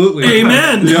absolutely.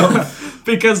 Amen. Yep.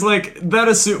 Because like that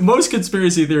most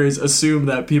conspiracy theories assume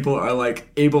that people are like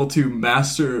able to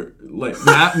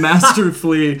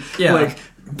masterfully Yeah. like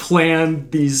plan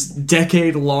these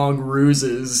decade-long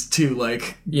ruses to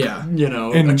like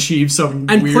achieve some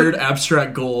and weird put-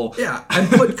 abstract goal. Yeah, and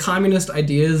put communist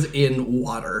ideas in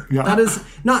water. Yeah. That is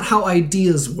not how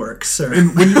ideas work, sir.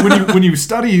 when you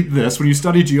study this, when you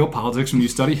study geopolitics, when you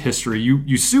study history,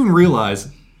 you soon realize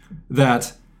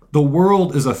that the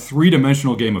world is a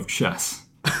three-dimensional game of chess.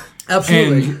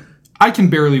 Absolutely. And I can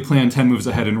barely plan 10 moves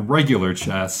ahead in regular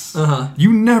chess.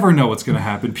 You never know what's going to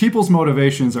happen. People's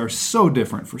motivations are so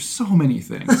different for so many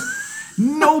things.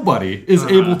 Nobody is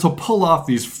able to pull off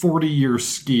these 40-year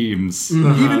schemes,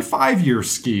 even 5-year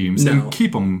schemes, No. and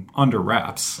keep them under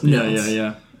wraps.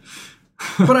 Yeah.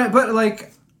 but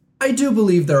I do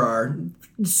believe there are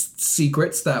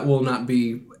secrets that will not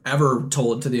be ever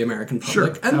told to the American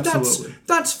public, and absolutely.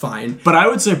 that's fine. But I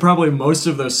would say probably most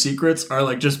of those secrets are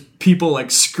like just people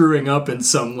like screwing up in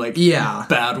some like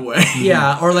bad way.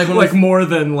 Yeah, or like when like more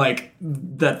than like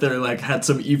that they're like had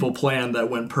some evil plan that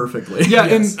went perfectly. Yeah,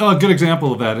 and a good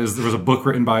example of that is there was a book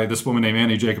written by this woman named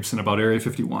Annie Jacobson about Area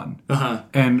 51.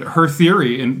 And her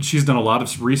theory, and she's done a lot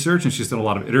of research and she's done a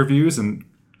lot of interviews and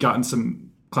gotten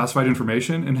some classified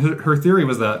information, and her theory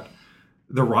was that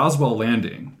the Roswell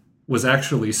landing was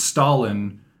actually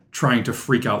Stalin trying to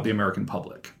freak out the American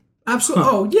public. Absolutely.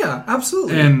 Oh, yeah,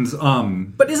 absolutely.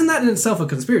 And but isn't that in itself a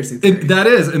conspiracy theory? that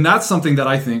is, and that's something that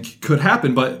I think could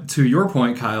happen. But to your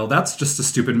point, Kyle, that's just a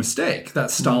stupid mistake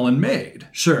that Stalin made.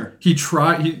 Sure. He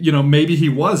tried, maybe he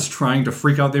was trying to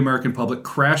freak out the American public,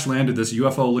 crash landed this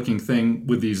UFO-looking thing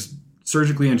with these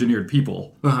surgically engineered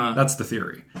people. That's the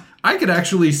theory. I could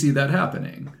actually see that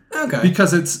happening. Okay.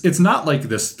 Because it's not like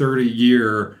this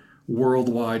 30-year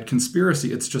worldwide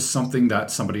conspiracy. It's just something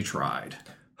that somebody tried.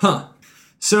 Huh.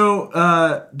 So,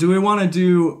 do we want to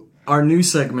do our new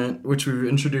segment, which we've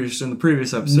introduced in the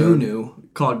previous episode? New.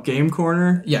 Called Game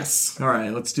Corner? Yes. All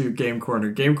right, let's do Game Corner.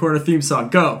 Game Corner theme song,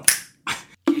 go!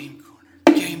 Game corner,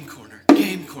 game corner,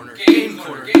 game corner, game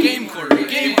corner, game corner,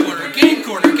 game corner,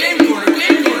 game corner, game corner, game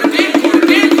corner, game corner,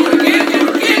 game corner, game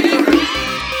corner, game corner.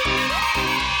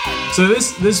 So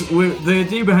the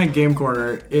idea behind Game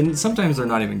Corner, and sometimes they're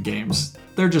not even games.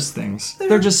 They're just things.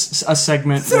 They're just a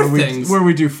segment where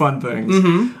we do fun things.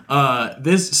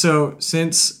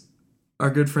 Since our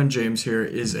good friend James here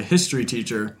is a history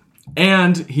teacher,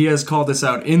 and he has called us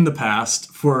out in the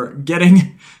past for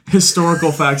getting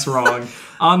historical facts wrong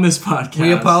on this podcast.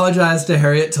 We apologize to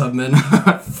Harriet Tubman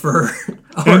for...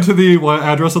 And to the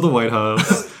address of the White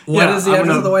House. What is the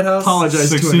address of the White House? Apologize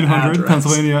to an 1600 address.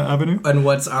 Pennsylvania Avenue. And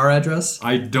what's our address?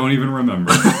 I don't even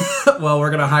remember. Well, we're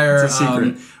going to hire It's a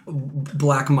secret.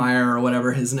 Blackmeyer or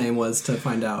whatever his name was to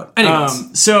find out.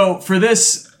 Anyways. So for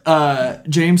this,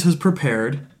 James has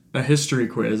prepared a history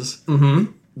quiz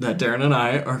that Darren and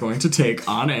I are going to take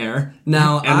on air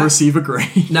and receive a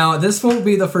grade. Now, this won't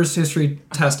be the first history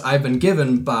test I've been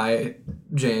given by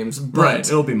James. But, Right,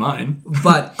 it'll be mine.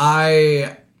 But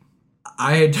I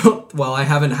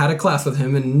haven't had a class with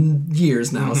him in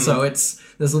years now, so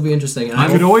this will be interesting. And I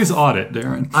could always audit,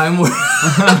 Darren.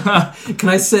 Can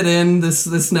I sit in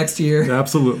this next year?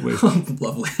 Absolutely.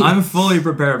 Lovely. I'm fully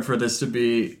prepared for this to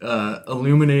be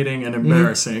illuminating and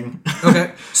embarrassing.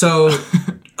 Okay, so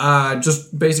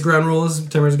just basic ground rules.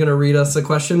 Timmer's going to read us a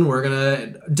question. We're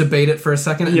going to debate it for a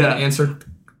second and then answer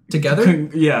together.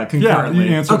 Yeah, Concurrently.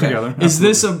 you answer Okay. together. Is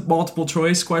this a multiple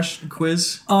choice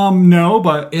quiz? No,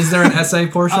 but Is there an essay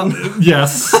portion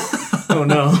yes. Oh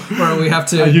no. where we have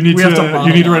to? You need We have to to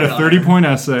you need to write a model that 30-point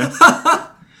essay.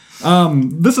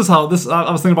 This is how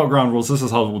I was thinking about ground rules. This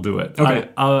is how we'll do it. Okay.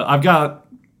 I've got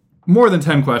more than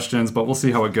 10 questions, but we'll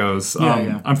see how it goes.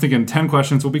 Yeah. I'm thinking 10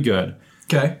 questions will be good.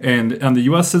 Okay. And on the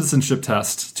U.S. citizenship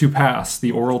test, to pass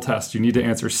the oral test, you need to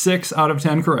answer 6 out of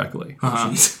 10 correctly.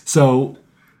 So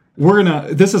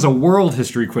this is a world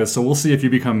history quiz, so we'll see if you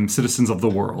become citizens of the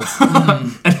world.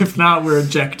 And if not, we're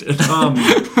ejected.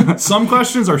 Some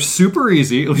questions are super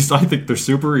easy. At least I think they're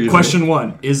super easy. Question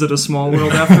 1. Is it a small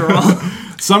world after all?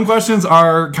 Some questions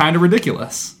are kind of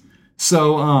ridiculous.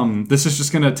 So this is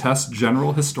just going to test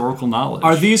general historical knowledge.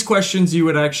 Are these questions you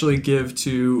would actually give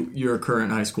to your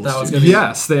current high school That was students? gonna be-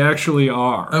 Yes, they actually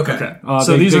are. Okay.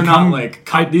 So these are not come- like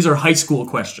these are high school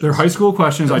questions. They're high school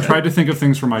questions. I tried to think of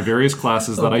things for my various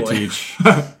classes that I boy. teach.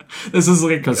 This is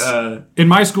like In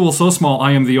my school, so small,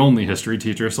 I am the only history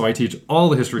teacher, so I teach all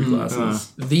the history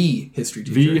classes. The history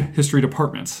The teacher. history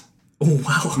department. Oh,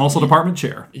 wow. I'm also department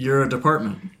chair. you're a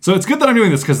department. So it's good that I'm doing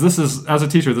this because as a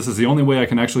teacher, this is the only way I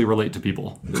can actually relate to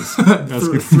people.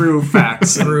 Through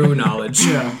facts. Through knowledge.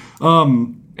 Yeah.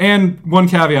 And one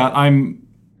caveat, I'm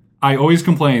I always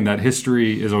complain that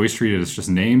history is always treated as just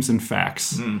names and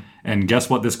facts. And guess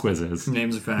what this quiz is?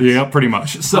 Names and facts. Yeah, pretty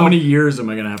much. So How many years am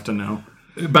I going to have to know?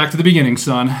 back to the beginning,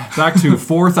 son. Back to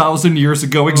 4,000 years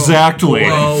ago exactly.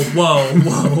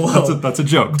 Whoa. That's a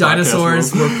joke.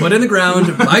 Dinosaurs were put in the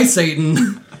ground by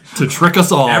Satan. To trick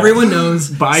us all. Everyone knows.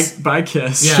 By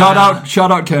Kiss. Yeah.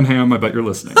 Shout out Ken Ham. I bet you're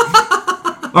listening.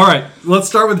 All right, let's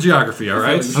start with geography. All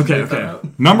right. Okay.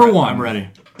 Number 1. I'm ready.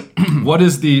 What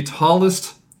is the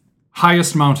tallest,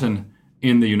 highest mountain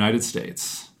in the United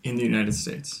States? In the United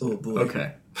States. Oh, boy.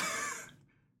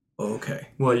 Okay.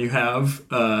 Well, you have,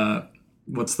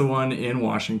 what's the one in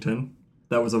Washington?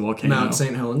 That was a volcano. Mount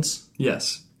St. Helens.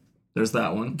 Yes. There's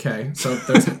that one. Okay, so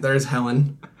there's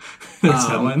Helen. There's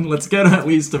Helen. Let's get at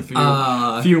least a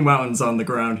few mountains on the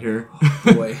ground here.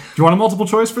 Boy. Do you want a multiple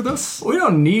choice for this? We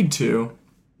don't need to.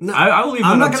 No, I'll leave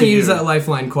I'm that not up going to to use you. that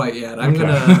lifeline quite yet. I'm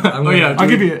gonna. yeah. I'll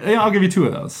give you 2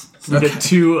 of those. We get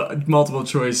 2 multiple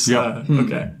choice. Yep.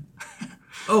 Okay.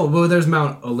 Oh, well, there's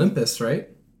Mount Olympus, right?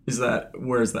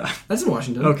 Where is that? That's in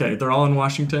Washington. Okay, they're all in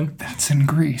Washington. That's in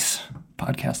Greece.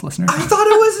 Podcast listeners. I thought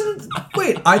it was.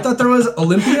 Wait, I thought there was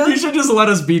Olympia. You should just let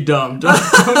us be dumb. Don't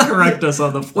correct us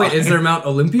on the fly. Wait, is there Mount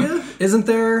Olympia? Isn't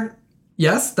there?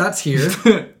 Yes, that's here.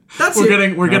 That's We're here.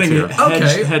 getting here.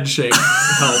 Okay. head shake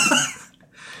help.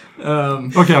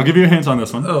 Okay, I'll give you a hint on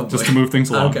this one. Oh, just boy. to move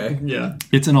things along. Okay. Yeah.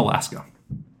 It's in Alaska.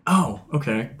 Oh,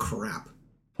 okay. Crap.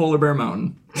 Polar Bear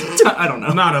Mountain. I don't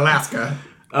know. Mount Alaska.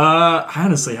 I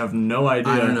honestly have no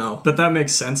idea. I don't know. But that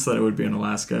makes sense that it would be in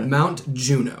Alaska. Mount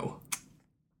Juno.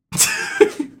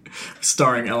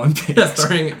 Starring Ellen Page.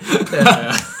 Starring.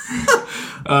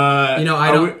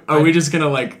 Are we just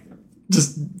gonna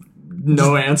just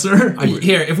no answer?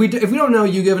 Here, if we don't know,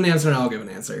 you give an answer and I'll give an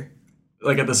answer.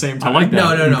 Like at the same time? I like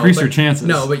that. No. Increase but- your chances.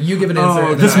 No, but you give an answer.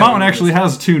 and This then I mountain give an actually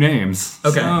has 2 names.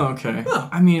 answer. Okay. Oh, okay. Huh.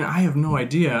 I mean, I have no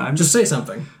idea. I'm Just say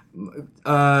something.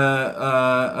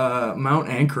 Mount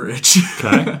Anchorage.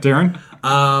 Okay, Darren?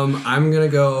 I'm gonna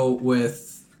go with.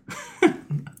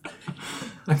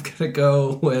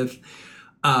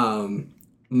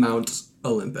 Mount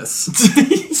Olympus.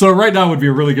 So right now would be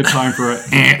a really good time for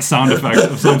a sound effect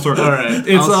of some sort. All right. It's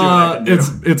I'll see what I can do.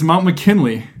 it's Mount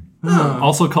McKinley,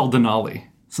 also called Denali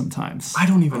sometimes. I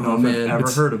don't even know if man. I've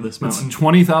ever heard of this mountain.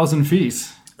 20,000 feet.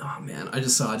 Oh man, I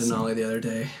just saw Denali the other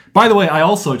day. By the way, I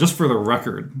also, just for the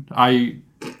record,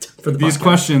 For the these podcast.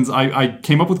 questions, I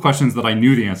came up with questions that I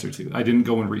knew the answer to. I didn't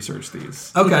go and research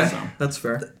these. Okay. So. That's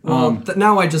fair. Well,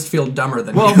 now I just feel dumber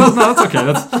than Well, you. no, that's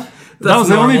okay. That was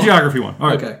the only normal. geography one. All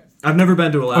right. Okay. I've never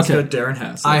been to Alaska. Okay. Darren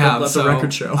has. I have. Let so the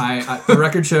record show. The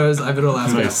record shows I've been to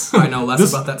Alaska. Nice. I know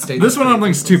less about that state. This one I don't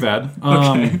think is too bad.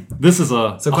 Okay. This is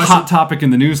a question- hot topic in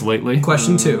the news lately.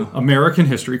 Question 2. American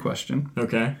history question.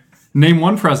 Okay. Name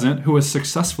one president who was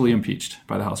successfully impeached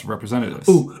by the House of Representatives.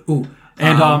 Ooh.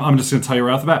 And I'm just going to tell you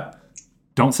right off the bat.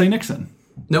 Don't say Nixon.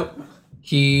 Nope.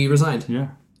 He resigned. Yeah.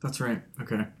 That's right.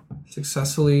 Okay.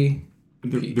 Successfully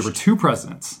impeached. There were 2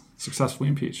 presidents successfully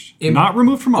impeached. Not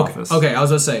removed from office. Okay, I was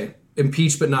going to say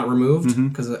impeached but not removed.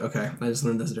 Because, I just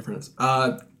learned there's a difference.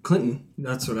 Clinton.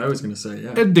 That's what I was going to say.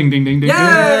 Yeah. Ding, ding, ding, ding.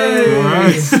 Yay! All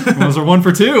right. Those are 1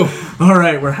 for 2. All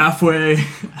right. We're halfway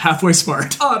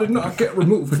smart. I did not get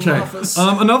removed from office.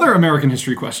 Another American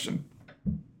history question.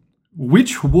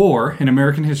 Which war in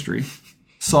American history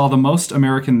saw the most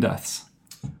American deaths?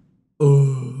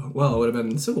 Well, it would have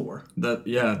been the Civil War.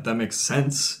 That makes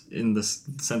sense in the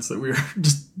sense that we were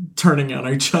just turning on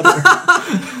each other.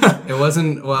 It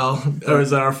wasn't, well... Or is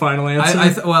that our final answer?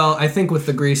 I think with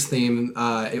the Greece theme,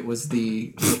 it was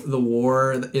the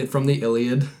war from the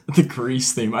Iliad. The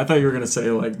Greece theme. I thought you were going to say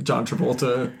like John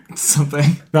Travolta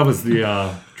something. That was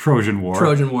the Trojan War.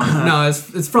 Trojan War. No,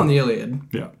 it's from the Iliad.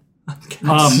 Yeah.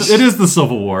 It is the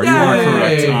Civil War. You are Yay!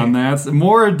 correct on that.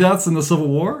 More deaths in the Civil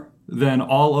War than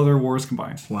all other wars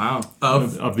combined Wow.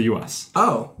 of the U.S.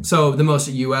 Oh, so the most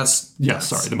U.S. Yes,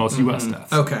 sorry, the most U.S.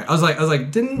 deaths. Okay, I was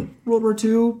like, didn't World War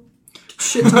II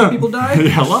shit ton of people die?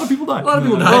 Yeah, a lot of people died. lot of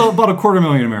people died. Well, about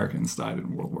 250,000 Americans died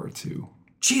in World War II,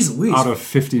 Jeez Louise. out of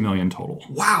 50 million total.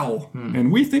 Wow.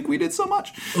 And we think we did so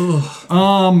much.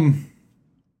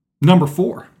 Number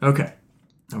 4. Okay.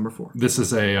 Number 4. This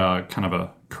is a kind of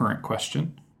a current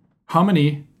question. How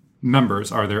many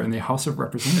members are there in the House of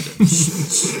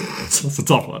Representatives? That's a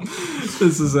tough one.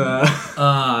 This is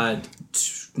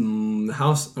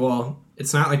House. Well,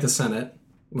 it's not like the Senate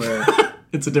where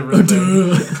it's a different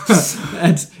thing.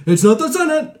 it's not the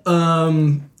Senate.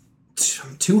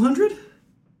 200.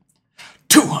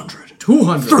 200.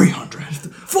 200. 300.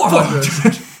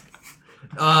 400.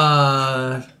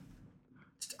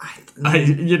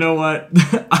 You know what?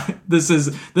 This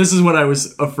is what I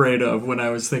was afraid of when I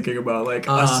was thinking about like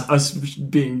us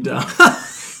being dumb.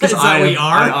 Because we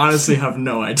are? I honestly have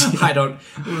no idea. I don't.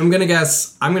 I'm gonna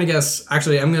guess.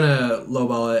 Actually, I'm gonna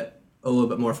lowball it a little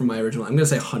bit more from my original. I'm gonna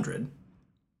say 100.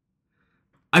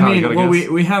 I Kyle, you mean, gotta well,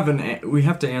 guess. we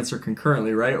have to answer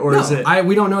concurrently, right? Or No, is it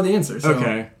we don't know the answer. So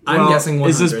okay? I'm Well, guessing 100.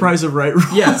 Is this Price of Right?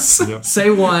 Rules? Yes. Yep. Say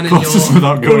 1 and Closest you'll.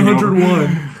 without going over.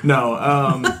 101. No.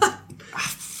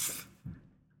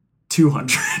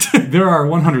 200. There are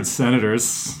 100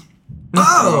 senators.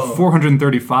 Oh.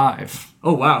 435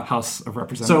 Oh wow. House of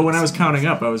Representatives. So when I was counting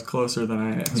up, I was closer than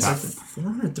I expected.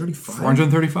 435.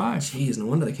 435. Jeez, no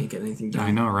wonder they can't get anything done.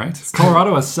 I know, right?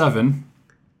 Colorado has 7.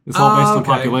 It's all based on Okay.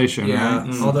 population, Yeah,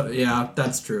 right? yeah,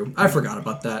 that's true. I forgot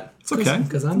about that. It's okay.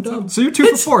 Because I'm dumb. So you're 2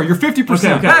 for 4. You're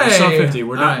 50%. Okay, okay. Hey! We're still 50.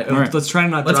 We're not. All right. Let's try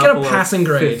not. Let's drop get a below passing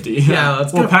grade. 50. Yeah,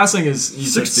 let's Well, get a- passing is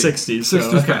 60. 60. So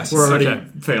 60 pass. we're already Okay.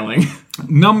 failing.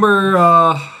 Number,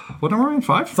 what number are we in?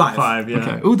 5? 5. 5. Yeah.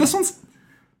 Okay. Ooh, this one's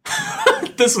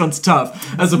This one's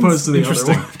tough as opposed to the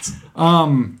interesting. other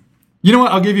ones. You know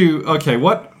what? I'll give you. Okay,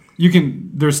 what you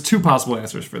can. There's 2 possible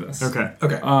answers for this. Okay.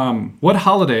 Okay. What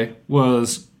holiday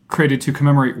was created to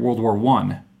commemorate World War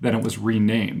I? Then it was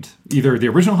renamed, either the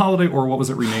original holiday or what was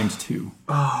it renamed to?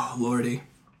 Oh, lordy.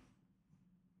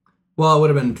 Well, it would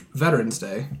have been Veterans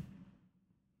Day.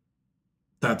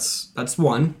 That's That's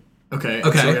 1. okay.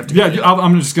 Okay. So we have to Yeah,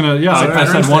 I'm just gonna. Yeah, I said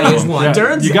Veterans one Day of is them. one. Yeah,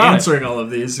 Darren's you got it. answering all of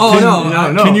these. Oh,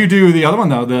 no. no. Can you do the other one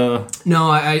though? The No,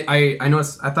 I know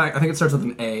it's. I think it starts with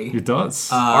an A. it does.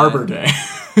 Arbor Day?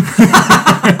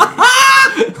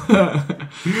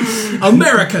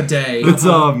 America Day.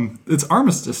 It's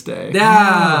Armistice Day.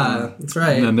 Yeah, that's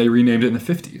right. And then they renamed it in the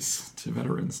 50s to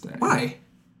Veterans Day. Why?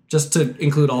 Just to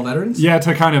include all veterans? Yeah,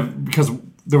 to kind of because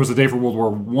there was a day for World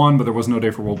War I, but there was no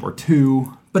day for World War II.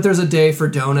 But there's a day for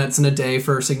donuts and a day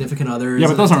for significant others. Yeah,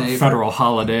 but and those a aren't day for- federal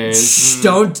holidays. Shh,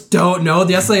 don't no.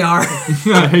 Yes, they are.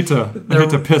 I hate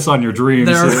to piss on your dreams.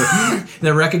 here.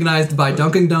 They're recognized by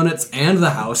Dunkin' Donuts and the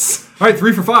House. All right,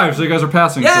 3 for 5. So you guys are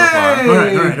passing so far.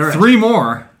 Yay! All right. 3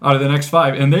 more out of the next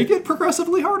 5, and they get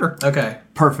progressively harder. Okay.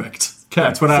 Perfect. Okay,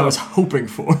 That's what I so- was hoping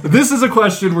for. This is a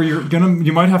question where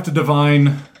you might have to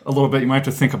divine a little bit. You might have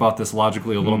to think about this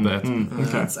logically a little bit.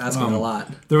 That's asking a lot.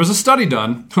 There was a study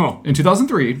done in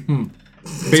 2003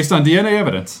 based on DNA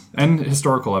evidence and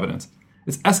historical evidence.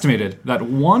 It's estimated that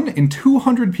 1 in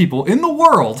 200 people in the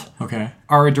world Okay.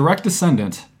 are a direct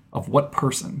descendant of what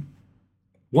person?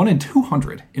 1 in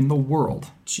 200 in the world.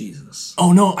 Jesus.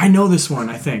 Oh no, I know this one.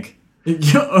 I think.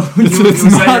 It's Was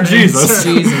that not your Jesus.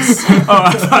 answer?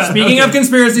 Jesus. Speaking of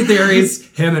conspiracy theories,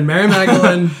 him and Mary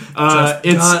Magdalene.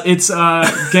 It's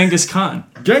Genghis Khan.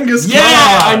 Genghis Khan!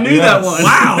 Yeah, I knew that one.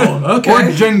 Wow. Or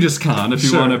Okay. Genghis Khan, if you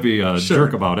Sure. want to be a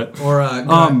jerk about it. Or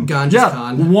Ganges Yeah,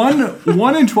 Khan.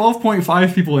 1 in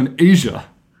 12.5 people in Asia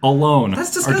alone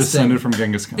That's are disgusting. descended from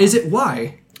Genghis Khan. Is it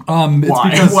why? It's Why?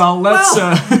 because, Well, let's.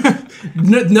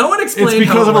 No one explained it's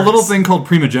because how of it a little works. thing called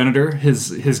primogeniture.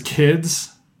 His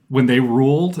kids, when they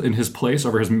ruled in his place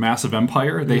over his massive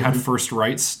empire, they had first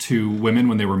rights to women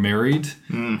when they were married.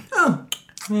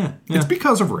 Yeah. It's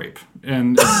because of rape.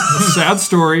 And it's a sad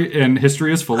story, and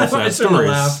history is full of I sad shouldn't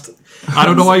have stories. laughed. I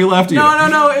don't know why you laughed either.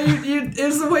 No.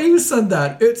 It's the way you said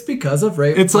that. It's because of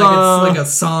rape. It's, it's like a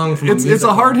song from It's a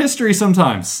musical. a hard history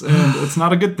sometimes, and it's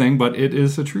not a good thing, but it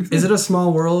is a true thing. Is it a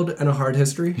small world and a hard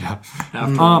history? Yeah.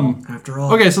 After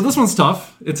all. Okay, so this one's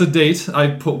tough. It's a date. I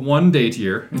put one date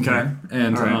here. in Okay. here,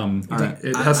 and All right.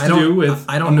 it has to do with.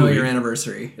 I don't a know movie. your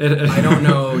anniversary. It- I don't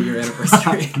know your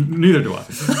anniversary. Neither do I.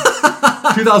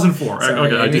 2004.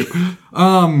 Okay, I do.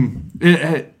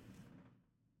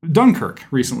 Dunkirk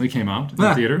recently came out in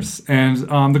Ah. theaters, and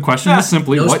the question is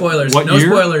simply, No what, spoilers. what No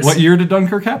year? spoilers. What year did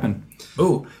Dunkirk happen?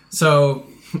 Ooh. So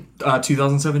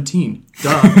 2017.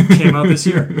 Duh. Came out this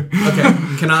year. okay,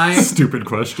 can I Stupid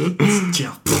question.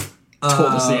 Yeah.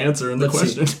 Told us the answer in the let's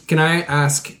see. question. Can I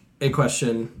ask a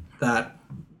question that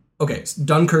okay,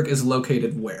 Dunkirk is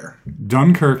located where?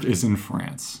 Dunkirk is in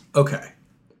France. Okay.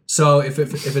 So if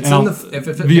it's And in I'll-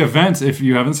 the event, if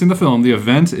you haven't seen the film, the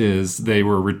event is the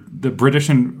British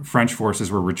and French forces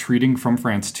were retreating from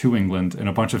France to England, and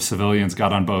a bunch of civilians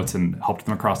got on boats and helped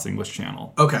them across the English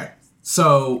Channel. okay.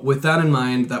 So with that in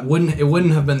mind, it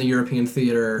wouldn't have been the European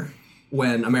theater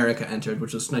when America entered,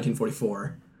 which was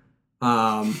 1944.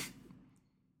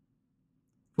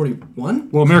 41?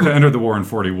 Well, America entered the war in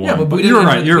 41. Yeah, but we you're didn't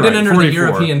right. enter- You're we didn't right. enter the 44.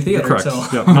 European theater You're correct.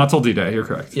 till- Yep, not till D-Day. You're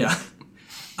correct. Yeah.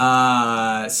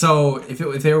 So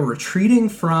if they were retreating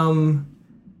from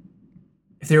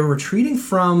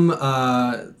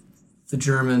the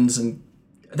Germans, and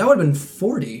that would have been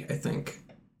 40, I think.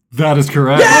 That is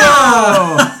correct.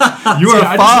 Oh! You are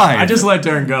fine. I just let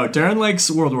Darren go. Darren likes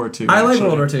World War II. I like actually.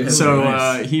 World War II. So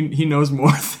Nice. he knows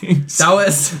more things. That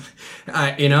was,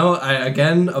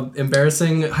 again,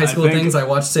 embarrassing high school think- things. I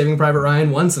watched Saving Private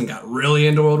Ryan once and got really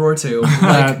into World War II,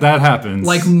 that happens.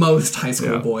 like most high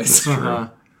school boys.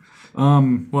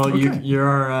 Well, you're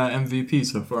our MVP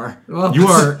so far. Well, You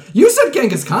are- You said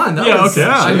Genghis Khan. That Yeah, was, okay.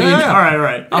 I mean, yeah. All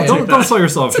right. I'll don't take don't that. sell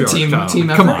yourself short, team Kyle.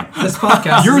 effort. Come on. This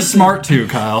podcast. You're is a team. smart too,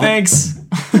 Kyle. Thanks.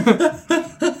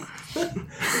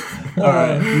 All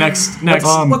right. Next.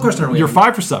 What question are we You're on?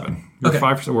 5 for 7. You're Okay.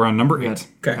 5 for 7. We're on number 8.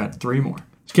 Okay. Got 3 more.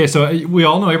 Okay, so we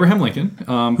all know Abraham Lincoln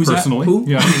personally. Who?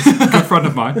 Yeah, he's a good friend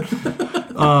of mine.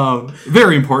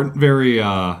 Very important. Very.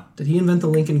 Did he invent the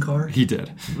Lincoln car? He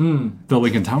did. The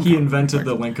Lincoln Town He Car. invented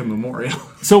the Lincoln Memorial.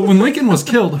 So when Lincoln was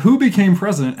killed, who became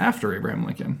president after Abraham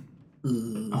Lincoln?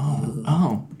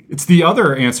 Oh. It's the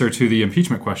other answer to the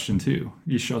impeachment question too.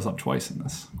 He shows up twice in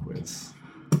this quiz.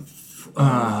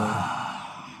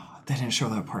 They didn't show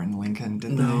that part in Lincoln,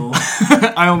 did No. they?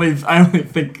 I only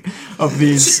think of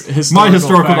these historical My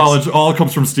historical facts. knowledge all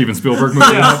comes from Steven Spielberg movies.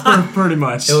 Yeah, pretty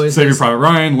much. It was Saving his, Private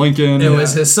Ryan, Lincoln. it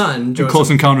was his son, Joseph. Close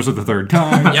Encounters of the Third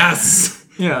Kind. Yes.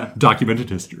 Yeah. Documented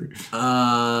history.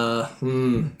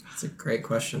 That's a great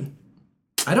question.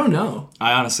 I don't know.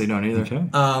 I honestly don't either. Okay.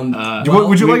 Well,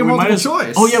 Would you like a we might multiple as-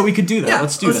 choice? Oh yeah, we could do that. yeah,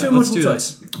 let's do that. do Let's multiple do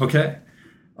choice. that. Okay.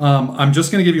 I'm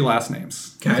just going to give you last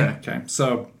names. Okay. Okay.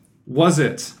 So, was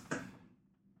it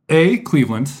A.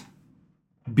 Cleveland,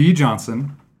 B.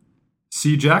 Johnson,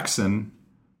 C. Jackson,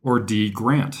 or D.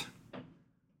 Grant?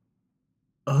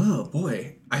 Oh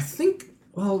boy, I think.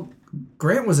 Well,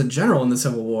 Grant was a general in the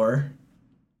Civil War.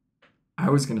 I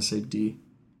was gonna say D.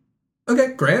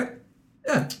 Okay, Grant.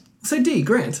 Yeah, say D.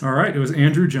 Grant. All right. It was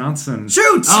Andrew Johnson.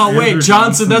 Shoot! Oh wait, Andrew Johnson.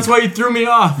 Johnson. That's why you threw me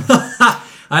off.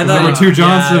 I There were thought two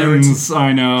yeah, there were two- Johnsons.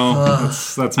 I know.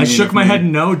 That's I mean shook of my me. head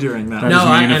no during that. That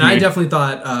No, is mean of I me. definitely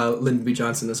thought Lyndon B.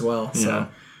 Johnson as well. So. Yeah.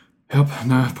 Yep.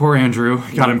 No, poor Andrew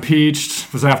got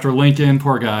impeached. Was after Lincoln.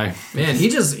 Poor guy. Man, he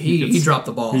dropped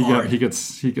the ball hard. He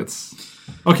gets.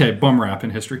 Okay, bum rap in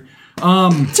history.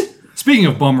 Speaking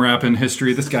of bum rap in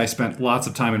history, this guy spent lots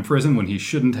of time in prison when he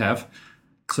shouldn't have.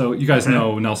 So you guys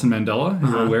know Nelson Mandela.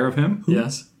 You're aware of him?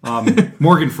 Yes.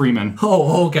 Morgan Freeman.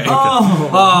 Oh, okay.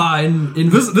 Oh, in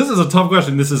This is a tough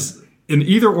question. This is an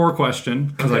either or question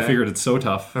because I Okay. figured it's so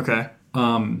tough. Okay.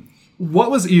 What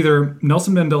was either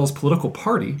Nelson Mandela's political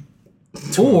party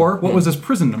or what was his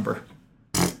prison number?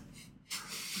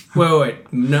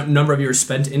 wait. Number of years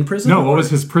spent in prison? No, Or- what was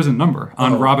his prison number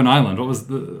on Robben Island?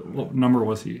 What number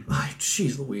was he? Ay,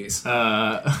 jeez Louise.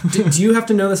 Do you have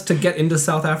to know this to get into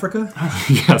South Africa?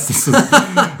 Yes,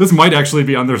 this might actually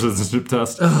be on their citizenship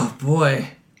test. Oh, boy.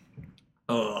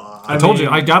 I told you,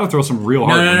 I gotta throw some real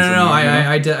hard No, ones in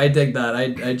there. I dig that.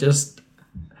 I just...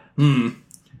 Okay.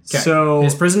 So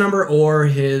His prison number or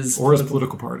his... Or his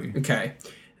political party. Okay.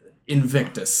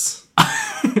 Invictus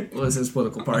was his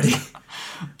political party.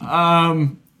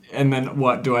 and then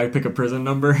what? Do I pick a prison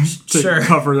number to Sure.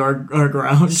 cover our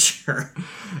ground? Sure.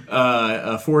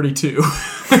 42.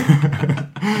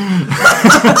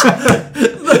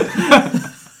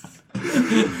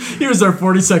 He was our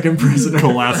 42nd prisoner.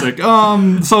 Classic.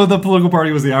 So the political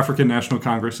party was the African National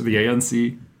Congress, or the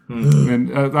ANC.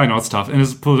 And I know it's tough. And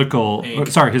his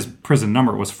his prison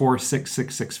number was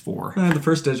 46664. I had the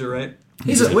first digit right.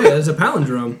 It's a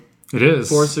palindrome. It is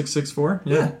 4664.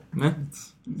 Yeah.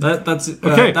 That's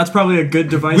Okay. That's probably a good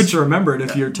device to remember it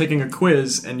if you're taking a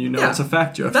quiz and you know Yeah. it's a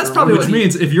fact. You have That's to probably remember. Which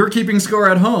means if you're keeping score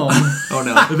at home, Oh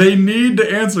no. they need to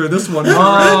answer this one.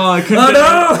 Oh, I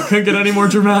couldn't get any more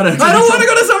dramatic. I don't want to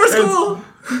go to summer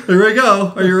school! Here we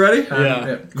go. Are you ready? Yeah.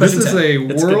 This Question is 10.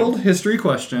 a world history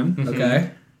question.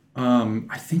 Okay.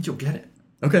 I think you'll get it.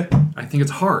 Okay. I think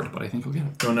it's hard, but I think you'll get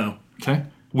it. Don't know. Okay.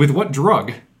 With what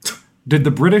drug did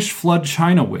the British flood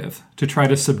China with to try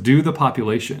to subdue the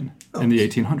population in the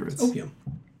 1800s? Opium.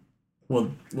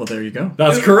 Well, there you go.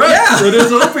 That's correct. It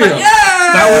is opium.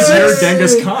 That was your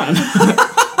Genghis Khan.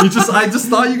 I just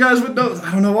thought you guys would know.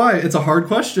 I don't know why. It's a hard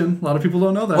question. A lot of people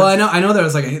don't know that. Well, I know there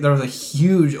was a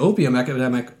huge opium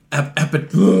epidemic.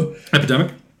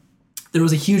 Epidemic. There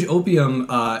was a huge opium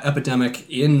epidemic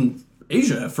in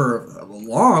Asia for a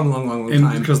long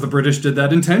time. Because the British did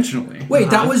that intentionally. Wait,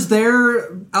 that was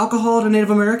their alcohol to Native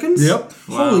Americans? Yep.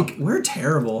 Holy, we're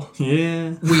terrible.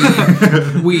 Yeah.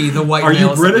 We, the white Are you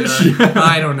males that we British? are.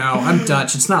 I don't know. I'm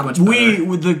Dutch. It's not much better. We,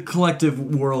 with the collective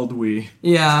world,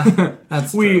 Yeah,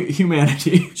 that's true.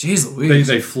 Humanity. Jeez Louise.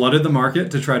 They flooded the market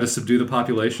to try to subdue the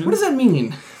population. What does that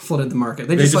mean? Flooded the market.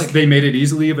 They They just just like they made it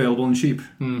easily available and cheap,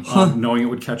 knowing it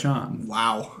would catch on.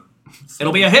 wow.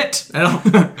 It'll be a hit.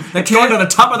 The Going to the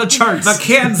top of the charts. The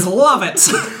kids love it.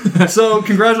 So,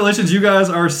 congratulations, you guys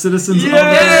are citizens of the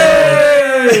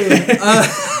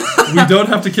world. We don't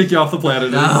have to kick you off the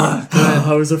planet anymore.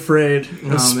 I was afraid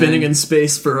of spinning in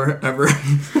space forever.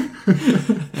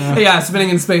 Yeah, spinning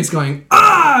in space going,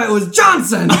 it was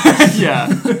Johnson! Yeah.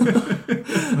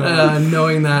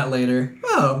 Knowing that later.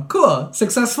 Oh, cool.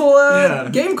 Successful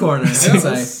game corner, I'd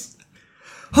say.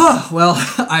 Well,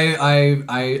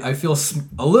 I feel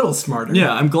a little smarter.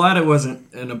 Yeah, I'm glad it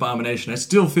wasn't an abomination. I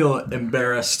still feel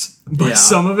embarrassed by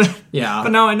some of it. Yeah.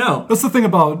 But now I know. That's the thing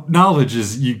about knowledge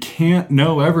is you can't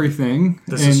know everything.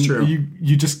 This is true.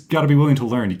 You just got to be willing to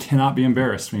learn. You cannot be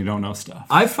embarrassed when you don't know stuff.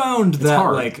 I found that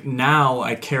hard. like now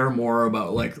I care more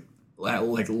about like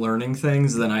learning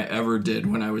things than I ever did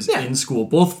when I was in school,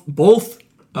 both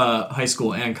high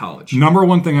school and college. Number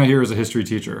one thing I hear as a history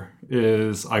teacher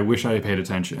is I wish I had paid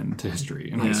attention to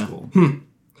history in high school.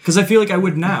 Because I feel like I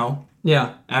would now.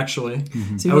 Yeah. Actually,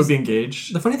 See, I would be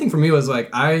engaged. The funny thing for me was like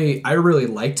I really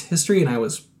liked history, and I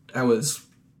was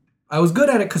good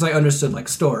at it because I understood like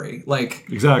story, like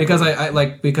Exactly.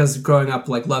 because because growing up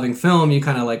like loving film, you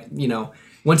kind of like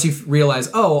once you realize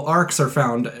arcs are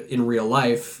found in real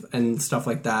life and stuff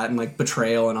like that, and like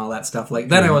betrayal and all that stuff, like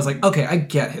then I was like, okay, I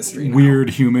get history now. Weird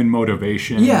human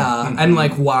motivation. Yeah, and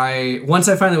like why once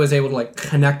I finally was able to like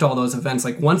connect all those events,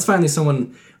 like once finally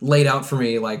someone laid out for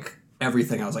me like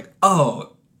everything, I was like,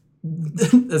 oh,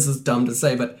 this is dumb to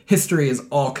say, but history is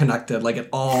all connected. Like it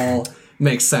all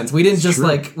makes sense. We didn't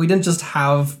just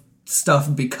have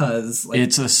stuff because like,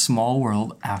 It's a small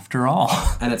world after all.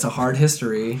 and it's a hard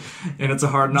history. And it's a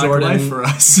hard knock life for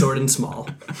us. Jordan Small.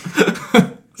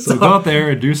 So go out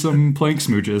there and do some plank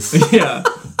smooches. Yeah.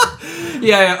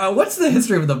 Yeah, what's the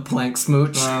history of the plank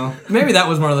smooch? Well, Maybe that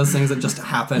was one of those things that just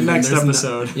happened. Next and there's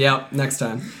episode. Yeah, next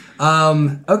time.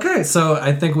 Okay, so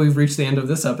I think we've reached the end of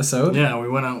this episode. Yeah, we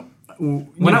went out.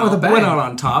 Went out with a bang. Went out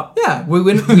on top. Yeah, we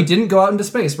didn't go out into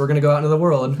space. We're going to go out into the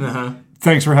world.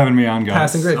 Thanks for having me on, guys.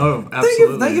 Passing grade. Oh,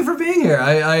 absolutely. Thank you for being here.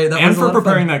 That And was a for lot of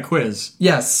preparing fun. that quiz.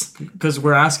 Yes. Because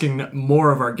we're asking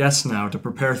more of our guests now to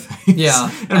prepare things.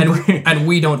 Yeah. and and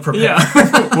we don't prepare.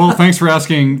 yeah. Well, thanks for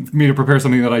asking me to prepare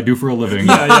something that I do for a living.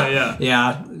 Yeah.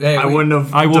 Yeah. Hey, I wouldn't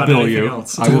have I will done bill anything you.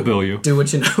 else. I will bill you. do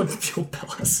what you know. You'll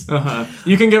bill us.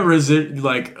 You can get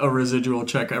a residual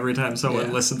check every time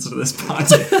someone listens to this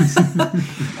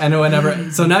podcast. And whenever,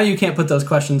 so now you can't put those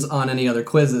questions on any other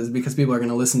quizzes because people are going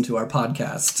to listen to our podcast.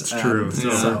 It's true.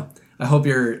 Yeah. So I hope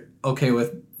you're okay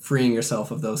with freeing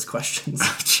yourself of those questions.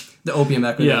 The opium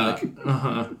epidemic.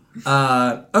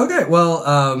 Okay.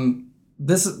 Well,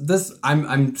 this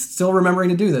I'm still remembering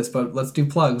to do this, but let's do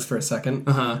plugs for a second.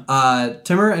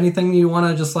 Timur, anything you want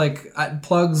to just like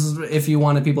plugs if you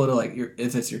wanted people to like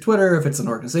if it's your Twitter, if it's an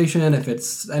organization, if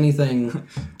it's anything.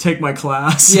 Take my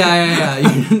class. Yeah.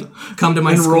 You can come to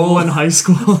my Enroll school. in high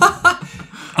school.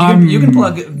 You can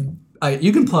plug.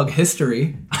 You can plug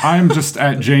history. I'm just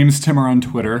at James Timmer on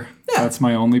Twitter. Yeah. That's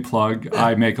my only plug. Yeah.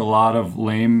 I make a lot of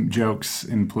lame jokes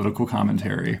in political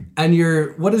commentary. And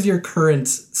what is your current?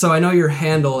 So I know your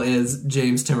handle is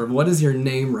James Timmer. But what is your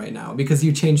name right now? Because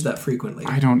you change that frequently.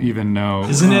 I don't even know.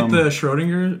 Isn't it the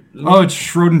Schrodinger? Oh, it's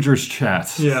Schrodinger's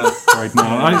chat. Yeah. Right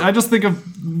now, I just think of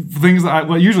things that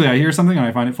usually I hear something and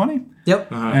I find it funny.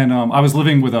 Yep. And I was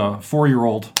living with a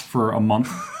 4-year-old for a month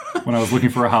when I was looking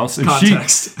for a house, and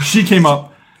Context. she came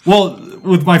up. Well,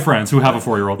 with my friends who have a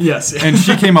 4-year-old. Yes. And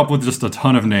she came up with just a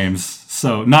ton of names.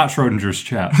 So not Schrodinger's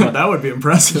chat. But That would be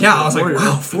impressive. Yeah, I was like,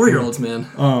 wow, 4-year-olds, man.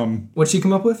 What'd she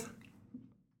come up with?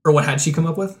 Or what had she come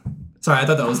up with? Sorry, I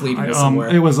thought that was leading to somewhere.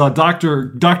 it was Dr.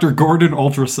 Gordon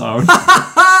Ultrasound.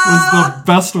 Was the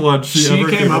best one she ever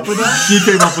came up with that? She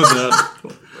came up with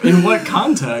that. In what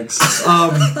context?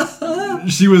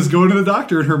 She was going to the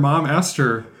doctor, and her mom asked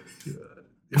her,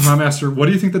 what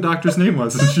do you think the doctor's name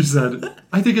was? And she said,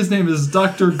 I think his name is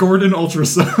Dr. Gordon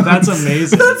Ultrasound. That's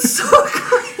amazing. That's so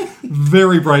great.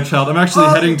 Very bright child. I'm actually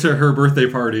heading to her birthday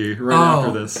party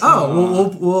after this.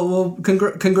 Oh, well,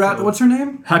 congrats. What's her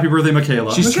name? Happy birthday,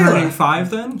 Michaela. She's Michaela. turning 5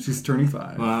 then? She's turning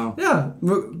 5. Wow. Yeah,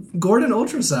 Gordon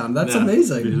Ultrasound. That's Yeah,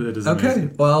 amazing. it is okay,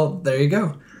 amazing. well, there you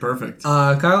go. Perfect.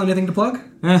 Kyle, anything to plug?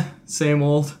 Same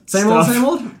old. Same stuff.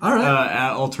 old? All right.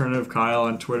 At Alternative Kyle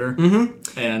on Twitter.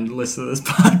 And listen to this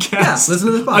podcast. Yeah, listen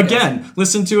to this podcast. Again,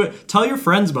 listen to it. Tell your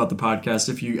friends about the podcast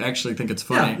if you actually think it's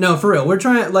funny. Yeah, no, for real. We're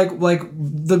trying like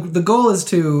the goal is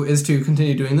to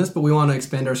continue doing this, but we want to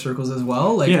expand our circles as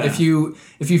well. Like if you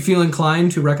feel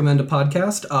inclined to recommend a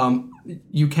podcast,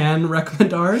 you can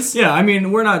recommend ours. Yeah, I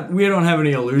mean, we don't have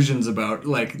any illusions about,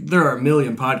 like, there are a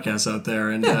million podcasts out there,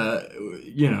 and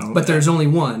But there's only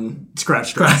one.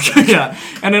 scratch track. Yeah,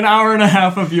 and an hour and a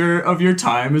half of your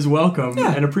time is welcome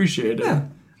and appreciated. Yeah.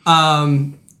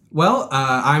 Well,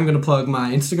 I'm going to plug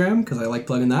my Instagram because I like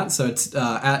plugging that. So it's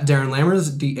at Darren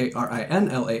Lammers,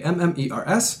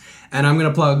 DARINLAMMERS. And I'm going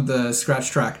to plug the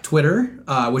Scratch Track Twitter,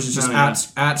 which is just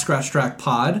at Scratch Track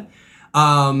Pod.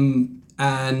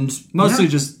 And mostly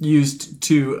just used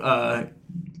to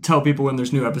tell people when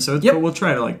there's new episodes. Yep. But we'll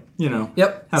try to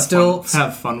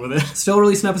have fun with it. Still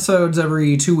releasing episodes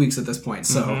every 2 weeks at this point.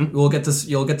 So you'll get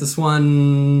this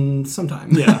one sometime.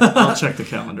 Yeah, I'll check the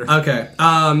calendar. Okay.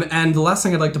 And the last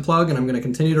thing I'd like to plug, and I'm going to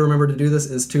continue to remember to do this,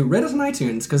 is to rate us on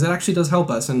iTunes, because it actually does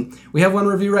help us. And we have one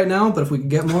review right now, but if we could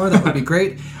get more, that would be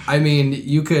great. I mean,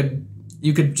 you could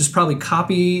just probably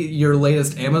copy your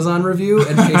latest Amazon review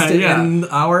and paste it in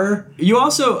our... You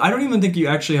also, I don't even think you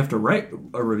actually have to write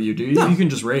a review, do you? No. You can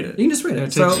just rate it. You can just rate it.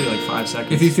 It takes you like 5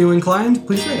 seconds. If you feel inclined,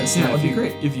 please rate us. That would be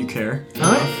great. If you care.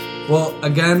 All right. Well,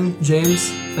 again,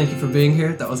 James, thank you for being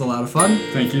here. That was a lot of fun.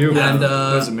 Thank you. And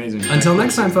that was amazing. Until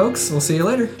next time, folks, we'll see you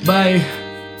later. Bye.